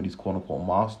 like, some of these quote-unquote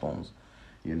milestones,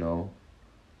 you know?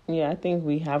 Yeah, I think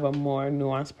we have a more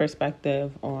nuanced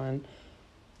perspective on,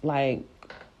 like,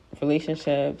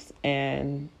 relationships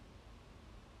and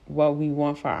what we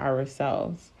want for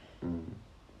ourselves.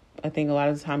 I think a lot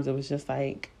of times it was just,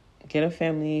 like, get a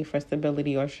family for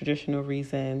stability or traditional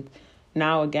reasons.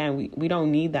 Now, again, we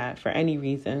don't need that for any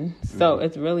reason. So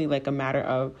it's really like a matter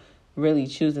of really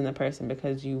choosing the person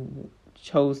because you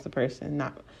chose the person,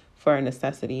 not for a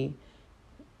necessity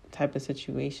type of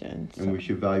situation. So. And we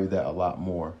should value that a lot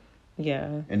more.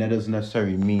 Yeah. And that doesn't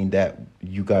necessarily mean that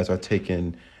you guys are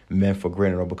taking men for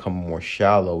granted or becoming more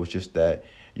shallow. It's just that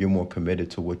you're more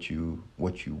committed to what you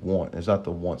want. It's not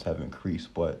the wants have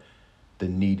increased, but the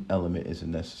need element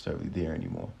isn't necessarily there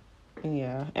anymore.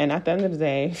 Yeah. And at the end of the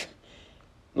day,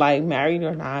 like, married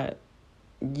or not,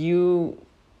 you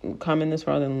come in this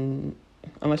world and,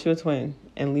 unless you're a twin,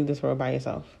 and leave this world by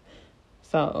yourself.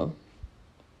 So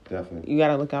definitely, you got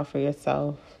to look out for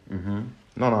yourself. Mm-hmm.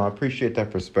 No, I appreciate that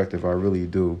perspective. I really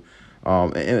do.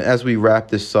 And as we wrap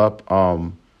this up,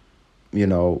 you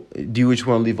know, do you just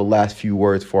want to leave a last few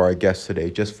words for our guests today?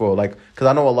 Just for, like, because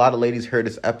I know a lot of ladies heard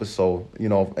this episode, you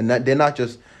know, and they're not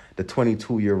just the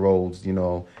 22-year-olds, you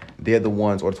know, they're the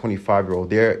ones, or 25-year-old,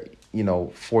 they're, you know,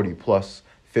 40 plus,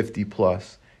 50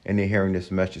 plus, and they're hearing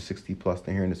this message, 60 plus,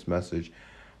 they're hearing this message.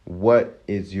 What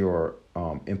is your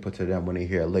input to them when they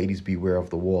hear ladies beware of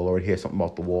the wall, or hear something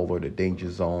about the wall or the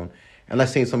danger zone? And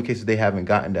let's say in some cases they haven't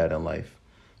gotten that in life.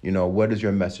 You know, what is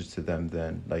your message to them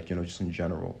then? Like, you know, just in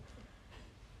general.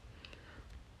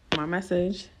 My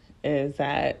message is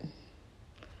that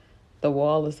the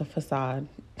wall is a facade.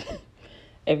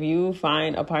 If you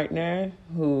find a partner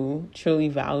who truly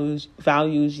values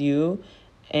you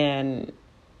and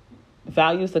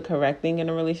values the correct thing in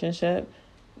a relationship,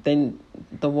 then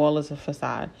the wall is a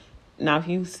facade. Now, if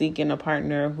you seek in a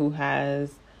partner who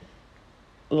has,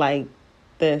 like,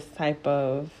 this type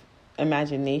of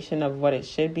imagination of what it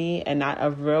should be and not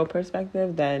a real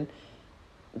perspective, then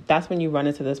that's when you run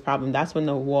into this problem. That's when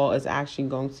the wall is actually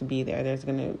going to be there. There's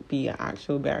going to be an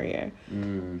actual barrier.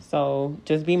 So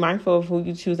just be mindful of who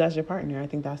you choose as your partner. I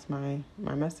think that's my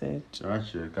message.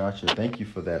 Gotcha. Thank you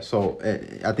for that. So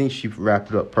I think she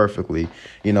wrapped it up perfectly.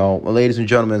 You know, ladies and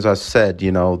gentlemen, as I said,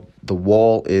 you know, the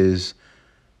wall is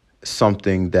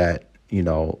something that, you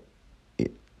know,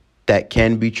 that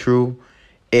can be true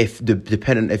if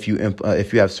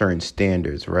you have certain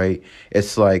standards, right?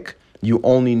 It's like, you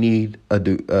only need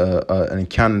an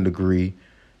accounting degree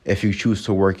if you choose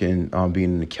to work in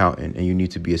being an accountant, and you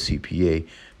need to be a CPA.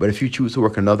 But if you choose to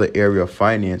work in another area of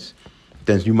finance,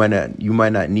 then you might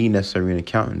not need necessarily an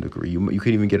accounting degree. You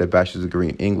could even get a bachelor's degree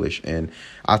in English. And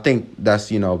I think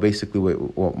that's, you know, basically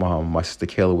what my sister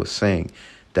Kayla was saying,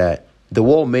 that the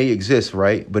wall may exist,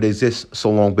 right? But it exists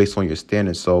so long based on your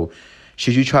standards. So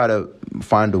should you try to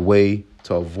find a way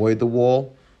to avoid the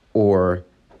wall, or,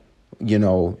 you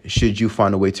know, should you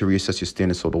find a way to reassess your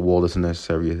standards so the wall doesn't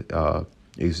necessarily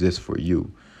exist for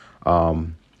you?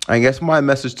 I guess my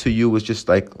message to you is just,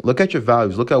 like, look at your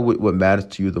values. Look at what matters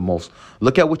to you the most.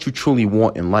 Look at what you truly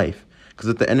want in life. Because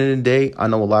at the end of the day, I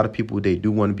know a lot of people, they do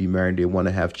want to be married. They want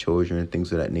to have children and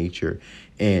things of that nature.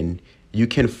 And you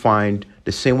can find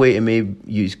the same way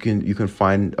you can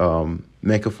find,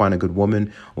 men could find a good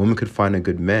woman. Women could find a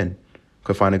good man.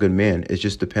 It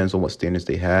just depends on what standards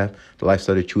they have, the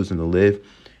lifestyle they're choosing to live,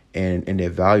 and their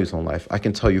values on life. I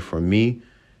can tell you, for me,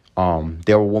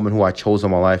 there were women who I chose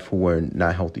in my life who were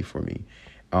not healthy for me.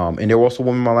 And there were also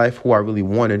women in my life who I really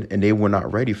wanted, and they were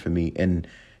not ready for me. And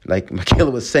like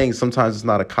Michaela was saying, sometimes it's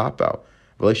not a cop-out.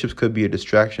 Relationships could be a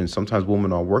distraction. Sometimes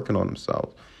women are working on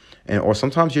themselves. Or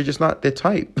sometimes you're just not their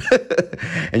type.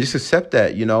 And just accept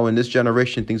that, you know. In this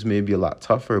generation, things may be a lot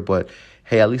tougher, but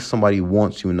hey, at least somebody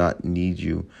wants you and not needs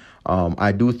you.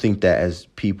 I do think that as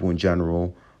people in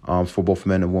general, for both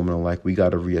men and women alike, we got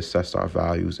to reassess our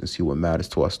values and see what matters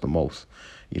to us the most.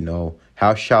 You know,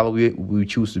 how shallow we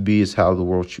choose to be is how the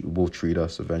world will treat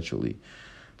us eventually.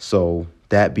 So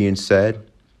that being said,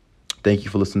 thank you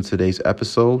for listening to today's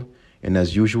episode. And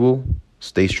as usual,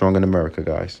 stay strong in America,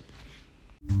 guys.